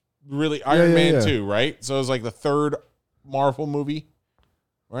really Iron Man 2, right? So it was like the third Marvel movie,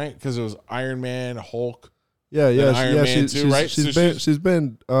 right? Because it was Iron Man, Hulk. Yeah. Iron Man 2, right? She's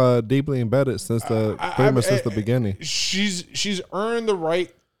been deeply embedded since since the beginning. She's earned the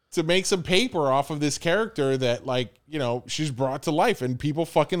right to make some paper off of this character that, like, you know, she's brought to life and people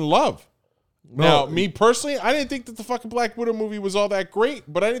fucking love. Now, me personally, I didn't think that the fucking Black Widow movie was all that great,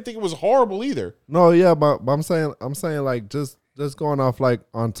 but I didn't think it was horrible either. No, yeah, but I'm saying like just going off like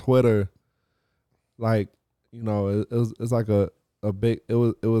on Twitter, like, you know, it's like a big, it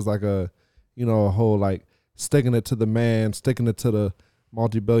was like a, you know, a whole like sticking it to the man, sticking it to the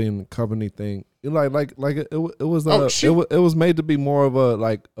multi-billion company thing. It was made to be more of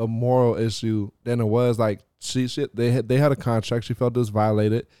a moral issue than it was. Like, they had a contract. She felt it was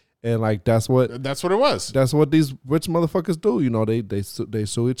violated. And like that's what it was. That's what these rich motherfuckers do. You know, they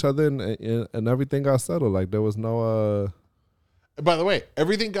sue each other and everything got settled. Like, there was no. By the way,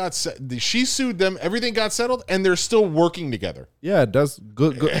 everything got she sued them. Everything got settled, and they're still working together. Yeah, that's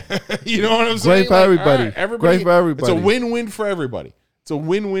good. You know what I'm saying? Great for everybody. Right, great for everybody. It's a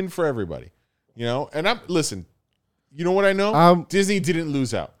win-win for everybody. You know, and listen. You know what I know? Disney didn't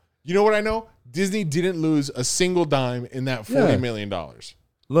lose out. You know what I know? Disney didn't lose a single dime in that $40 million.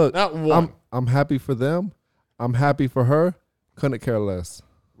 Look, not one. I'm happy for them. I'm happy for her. Couldn't care less.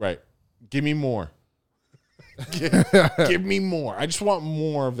 Right. Give me more. Give me more. I just want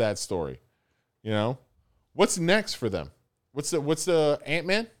more of that story. You know? What's next for them? What's the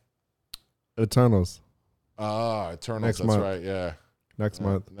Ant-Man? Eternals. Eternals. Next that's month. Right. Yeah. Next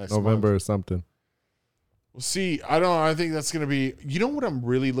month. November or something. We'll see. I think that's going to be, you know what I'm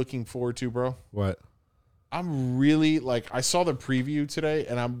really looking forward to, bro? What? I'm really, like, I saw the preview today,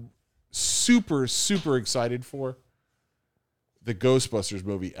 and I'm super, super excited for the Ghostbusters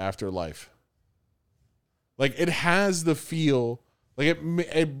movie, Afterlife. Like, it has the feel, like,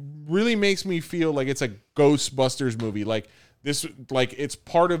 it really makes me feel like it's a Ghostbusters movie. Like, this, like, it's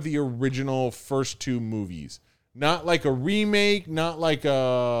part of the original first two movies. Not like a remake, not like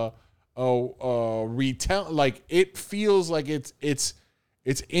a retell. Like, it feels like it's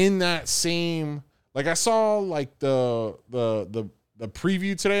in that same. Like, I saw like the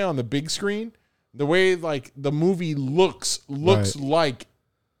preview today on the big screen. The way like the movie looks right. Like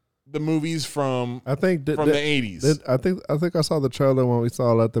the movies from the 80s. I think I saw the trailer when we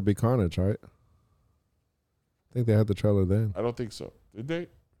saw Let There Be Carnage, right? I think they had the trailer then. I don't think so. Did they?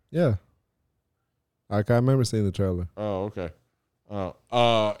 Yeah. Like, I remember seeing the trailer. Oh, okay. But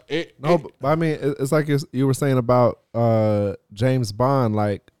I mean, it's like you were saying about James Bond,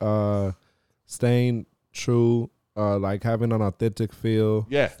 like staying true, like having an authentic feel.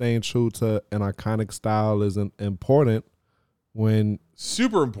 Yeah. Staying true to an iconic style is important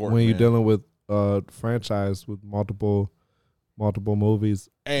super important when you're dealing with franchise with multiple movies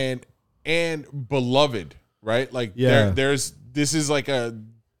and beloved, right? Like, this is like the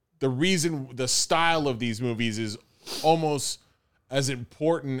reason the style of these movies is almost as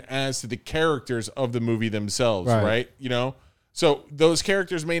important as to the characters of the movie themselves, right? You know, so those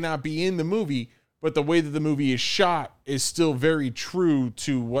characters may not be in the movie, but the way that the movie is shot is still very true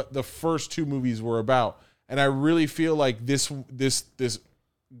to what the first two movies were about. And I really feel like this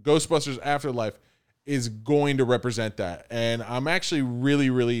Ghostbusters Afterlife is going to represent that. And I'm actually really,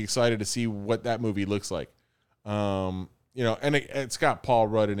 really excited to see what that movie looks like. You know, and it's got Paul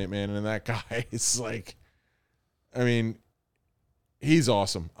Rudd in it, man. And that guy is like, I mean, he's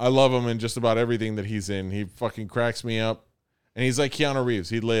awesome. I love him in just about everything that he's in. He fucking cracks me up. And he's like Keanu Reeves.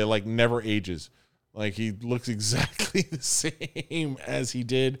 He like never ages. Like he looks exactly the same as he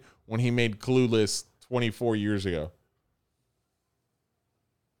did when he made Clueless 24 years ago.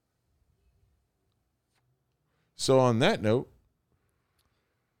 So on that note,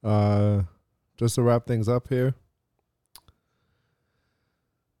 just to wrap things up here.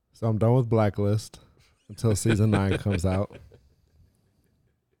 So I'm done with Blacklist until season 9 comes out.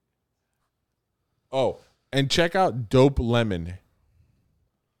 Oh, and check out Dope Lemon.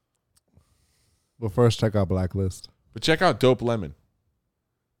 But first, check out Blacklist. But check out Dope Lemon.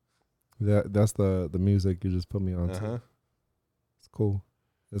 That's the music you just put me on. Uh-huh. It's cool.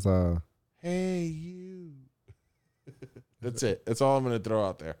 It's Hey you. That's it. That's all I'm gonna throw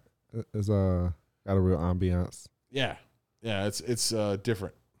out there. It's got a real ambiance. Yeah. Yeah, it's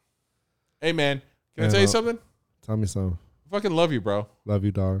different. Hey man, can I tell you something? Tell me something. I fucking love you, bro. Love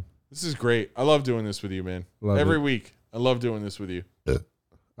you, dog. This is great. I love doing this with you, man. Love Every it. week. I love doing this with you.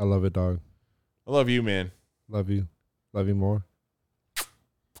 I love it, dog. I love you, man. Love you. Love you more.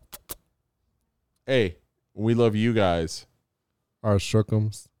 Hey, we love you guys. Our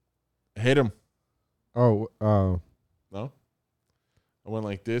Shookums. Hit him. Oh, No? I went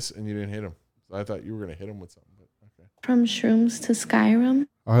like this and you didn't hit him. So I thought you were going to hit him with something. But okay. From Shrooms to Skyrim.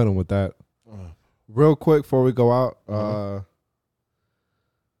 I'll hit him with that. Uh, Real quick before we go out, I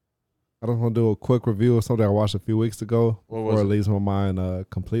just want to do a quick review of something I watched a few weeks ago What was before it it? leaves my mind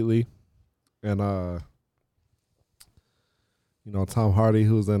completely. And you know, Tom Hardy,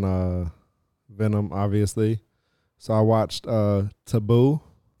 who's in Venom, obviously. So I watched Taboo.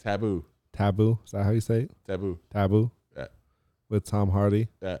 Taboo. Is that how you say it? Taboo. Taboo. Yeah. With Tom Hardy.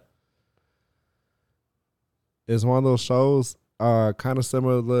 Yeah. It's one of those shows kind of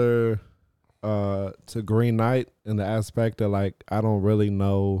similar to Green Knight in the aspect that, like, I don't really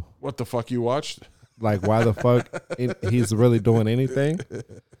know, What the fuck you watched? like, why the fuck he's really doing anything.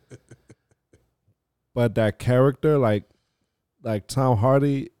 But that character, like Tom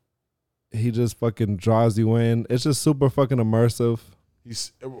Hardy, he just fucking draws you in. It's just super fucking immersive.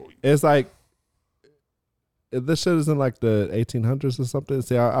 It's like, this shit is in like the 1800s or something.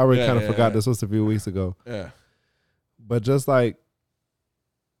 See, I already kind of forgot this was a few weeks ago. Yeah. But just like,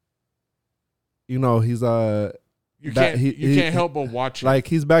 you know, he's You can't help but watch it. like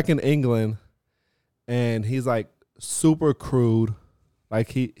he's back in England, and he's like super crude. Like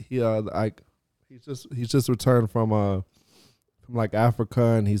he's just returned from like Africa,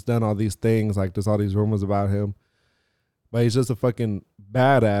 and he's done all these things. Like there's all these rumors about him, but he's just a fucking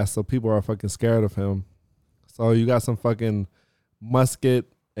badass. So people are fucking scared of him. So you got some fucking musket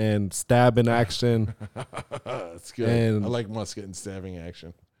and stabbing action. That's good. And I like musket and stabbing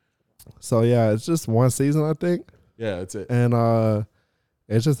action. So yeah, it's just one season, I think. Yeah, that's it. And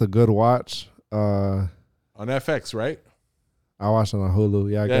it's just a good watch. On FX, right? I watched it on Hulu.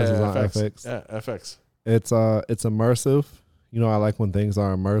 Yeah, I guess it's on FX. Yeah, FX. It's immersive. You know, I like when things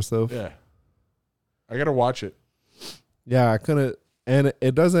are immersive. Yeah. I gotta watch it. Yeah, I couldn't, and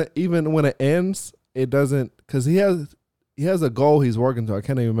it doesn't, even when it ends, it doesn't, because he has a goal he's working to. I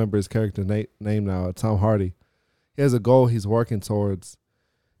can't even remember his character name now. Tom Hardy. He has a goal he's working towards,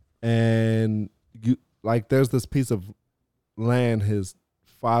 and you like there's this piece of land his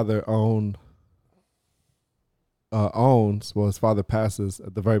father owns. Well, his father passes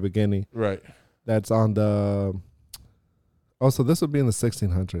at the very beginning. Right. That's on the. Oh, so this would be in the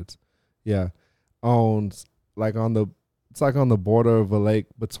 1600s. Yeah, owns like on the. It's like on the border of a lake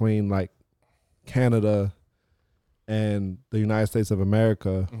between like Canada and the United States of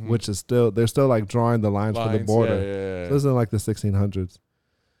America, which is they're still like drawing the lines for the border. Yeah. So this is in like the 1600s.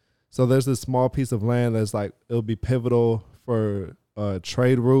 So there's this small piece of land that's like, it'll be pivotal for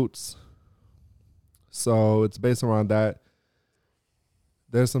trade routes. So it's based around that.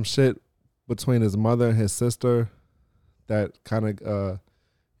 There's some shit between his mother and his sister that kind of,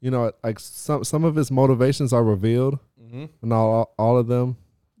 you know, like some of his motivations are revealed. Not all of them.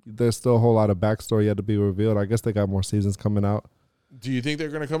 There's still a whole lot of backstory yet to be revealed. I guess they got more seasons coming out. Do you think they're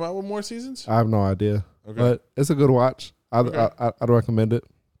going to come out with more seasons? I have no idea. Okay. But it's a good watch. I'd recommend it.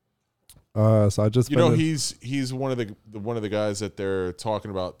 So I just he's one of the guys that they're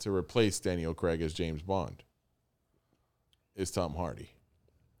talking about to replace Daniel Craig as James Bond. Is Tom Hardy?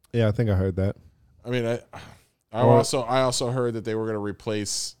 Yeah, I think I heard that. I mean, I also heard that they were going to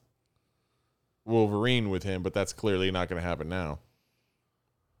replace Wolverine with him, but that's clearly not going to happen now.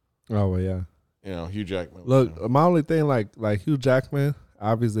 Oh well, yeah. You know, Hugh Jackman. Look, my only thing, like Hugh Jackman,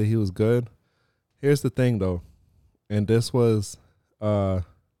 obviously he was good. Here's the thing, though, and this was for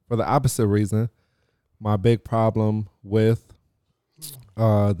the opposite reason. My big problem with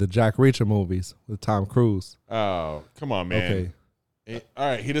the Jack Reacher movies with Tom Cruise. Oh, come on, man. Okay. All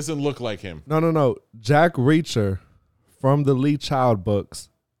right, he doesn't look like him. No. Jack Reacher from the Lee Child books.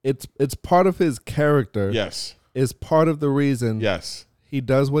 It's part of his character. Yes. It's part of the reason. Yes. He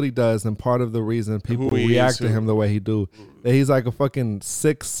does what he does, and part of the reason people react to him the way he do. That he's like a fucking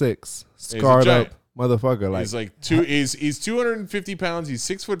 6'6", scarred up motherfucker. Like he's like he's 250 pounds. He's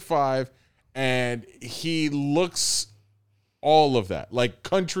 6'5", and he looks all of that, like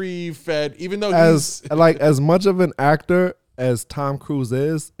country fed. Even though he's as much of an actor as Tom Cruise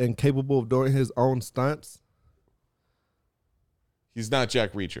is, and capable of doing his own stunts, he's not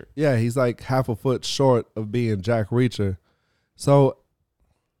Jack Reacher. Yeah, he's like half a foot short of being Jack Reacher. So,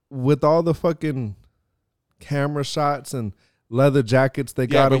 with all the fucking camera shots and leather jackets they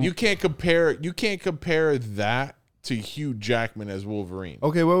got, but you can't compare that to Hugh Jackman as Wolverine.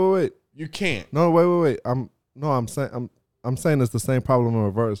 Okay, wait. You can't. No, wait. I'm saying it's the same problem in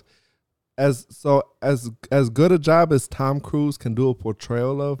reverse. As good a job as Tom Cruise can do a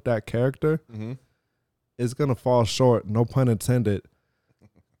portrayal of that character, it's gonna fall short. No pun intended,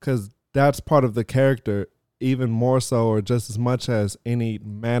 because that's part of the character. Even more so, or just as much as any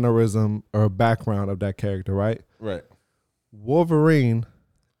mannerism or background of that character, right? Right. Wolverine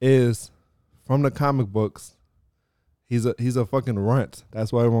is from the comic books. He's a fucking runt.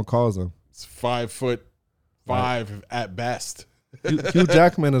 That's what everyone calls him. It's 5'5" at best. Hugh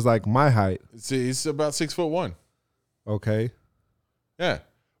Jackman is like my height. He's about 6'1". Okay. Yeah.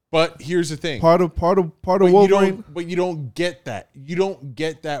 But here's the thing. Part of Wolverine. But you don't get that. You don't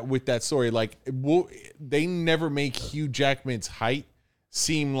get that with that story. Like, they never make Hugh Jackman's height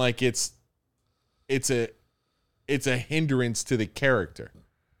seem like it's a hindrance to the character.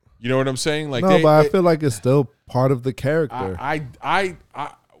 You know what I'm saying? Like, no, but I feel like it's still part of the character.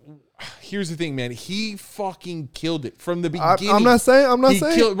 Here's the thing, man. He fucking killed it from the beginning. I'm not saying.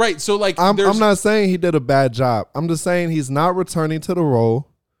 Right. So like, I'm not saying he did a bad job. I'm just saying he's not returning to the role.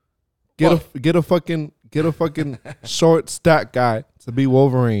 Get a fucking short stack guy to be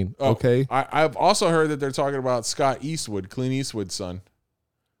Wolverine. Okay. I've also heard that they're talking about Scott Eastwood, Clint Eastwood's son,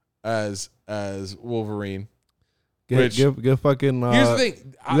 as Wolverine. Give fucking. Here's the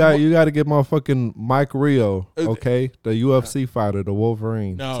thing. You got to get motherfucking Mike Rio, okay, the UFC fighter, the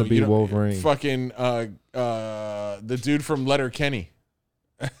Wolverine, to be Wolverine. Fucking the dude from Letterkenny.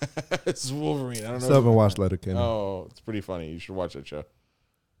 It's Wolverine. I don't know. Still haven't watched Letterkenny. Oh, it's pretty funny. You should watch that show.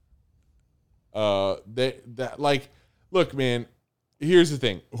 Look, man. Here's the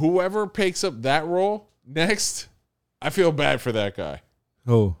thing. Whoever picks up that role next, I feel bad for that guy.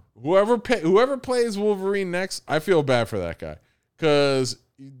 Oh. Whoever plays Wolverine next, I feel bad for that guy, because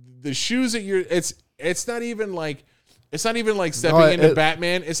the shoes that it's not even like stepping into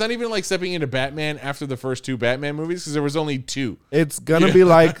Batman. It's not even like stepping into Batman after the first two Batman movies, because there was only two. It's gonna be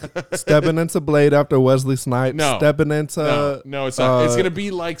like stepping into Blade after Wesley Snipes. No, it's not. It's gonna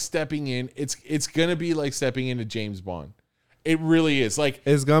be like stepping in. It's gonna be like stepping into James Bond. It really is. Like,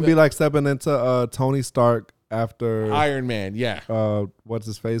 it's gonna be like stepping into Tony Stark after Iron Man. Yeah. What's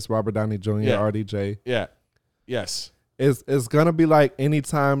his face? Robert Downey Jr. Yeah. RDJ. Yeah. Yes. It's gonna be like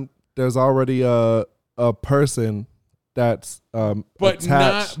anytime there's already a person that's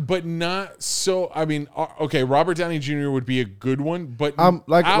attached. not so. I mean, okay, Robert Downey Jr. would be a good one, but I'm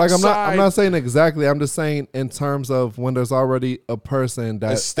not saying exactly. I'm just saying in terms of when there's already a person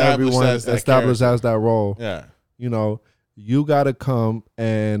that everyone established as that role. Yeah. You know, you got to come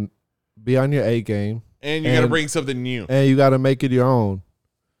and be on your A game. And you got to bring something new. And you got to make it your own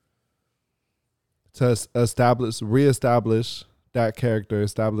to reestablish that character,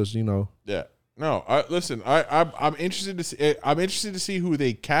 Yeah. No, listen, I'm interested to see. I'm interested to see who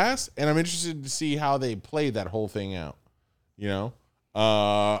they cast, and I'm interested to see how they play that whole thing out. You know,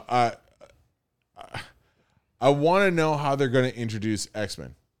 I want to know how they're going to introduce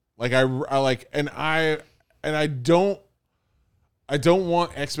X-Men. Like I don't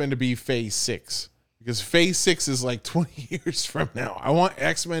want X-Men to be Phase 6. Because Phase 6 is like 20 years from now. I want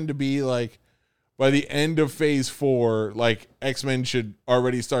X-Men to be like, by the end of Phase 4, like, X-Men should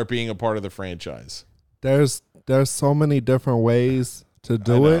already start being a part of the franchise. There's so many different ways to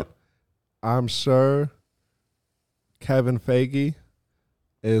do it. I'm sure Kevin Feige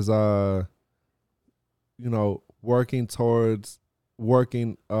is working towards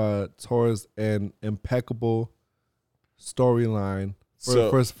an impeccable storyline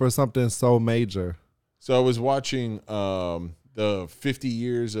for something so major. So I was watching the 50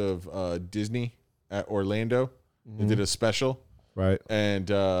 years of Disney at Orlando. They did a special, Right. and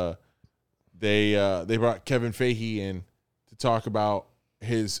they brought Kevin Feige in to talk about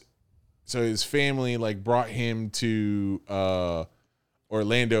his family like brought him to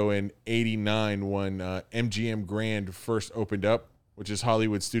Orlando in '89 when MGM Grand first opened up, which is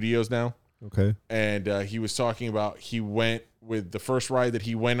Hollywood Studios now. Okay. And he was talking about he went with the first ride that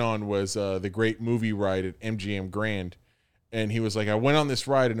he went on was the Great Movie Ride at MGM Grand. And he was like, I went on this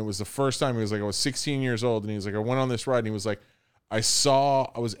ride, and it was the first time. He was like, I was 16 years old, and he was like, I went on this ride, and he was like, I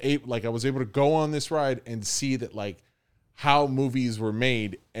was able to go on this ride and see that like how movies were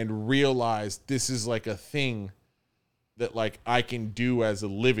made and realize this is like a thing that like I can do as a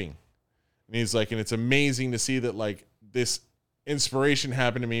living. And he's like, and it's amazing to see that like this inspiration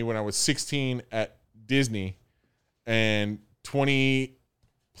happened to me when I was 16 at Disney, and 20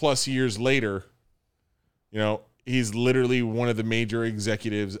 plus years later, you know, he's literally one of the major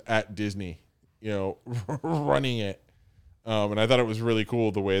executives at Disney, you know, running it. And I thought it was really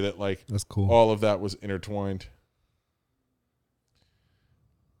cool the way that like That's cool. all of that was intertwined.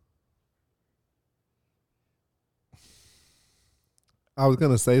 I was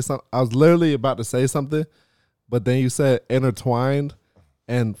gonna say something. I was literally about to say something, but then you said intertwined,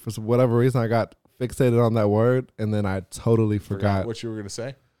 and for whatever reason, I got fixated on that word, and then I totally forgot. What you were going to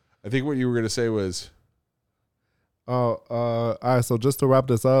say. I think what you were going to say was, all right. So just to wrap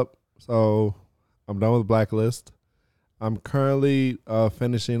this up, so I'm done with Blacklist. I'm currently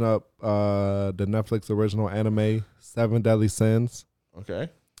finishing up the Netflix original anime 7 Deadly Sins. okay,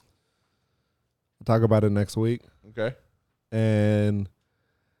 I'll talk about it next week. okay. And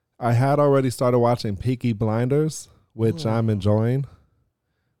I had already started watching Peaky Blinders, which I'm enjoying.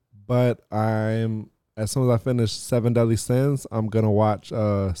 But as soon as I finish 7 Deadly Sins, I'm going to watch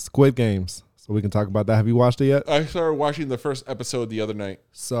Squid Games. So we can talk about that. Have you watched it yet? I started watching the first episode the other night.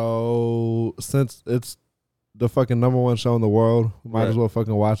 So since it's the fucking #1 show in the world, we might as well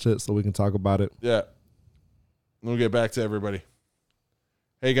fucking watch it so we can talk about it. Yeah. We'll get back to everybody.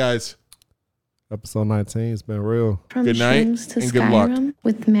 Hey, guys. Episode 19, it's been real. From Good night Shrooms to and good luck. Skyrim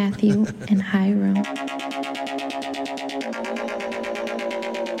with Matthew and Hiram.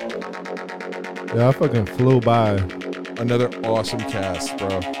 Yeah, I fucking flew by. Another awesome cast,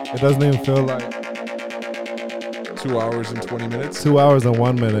 bro. It doesn't even feel like 2 hours and 20 minutes. 2 hours and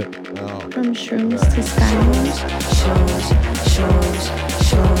 1 minute. Oh. From Shrooms to Skyrim.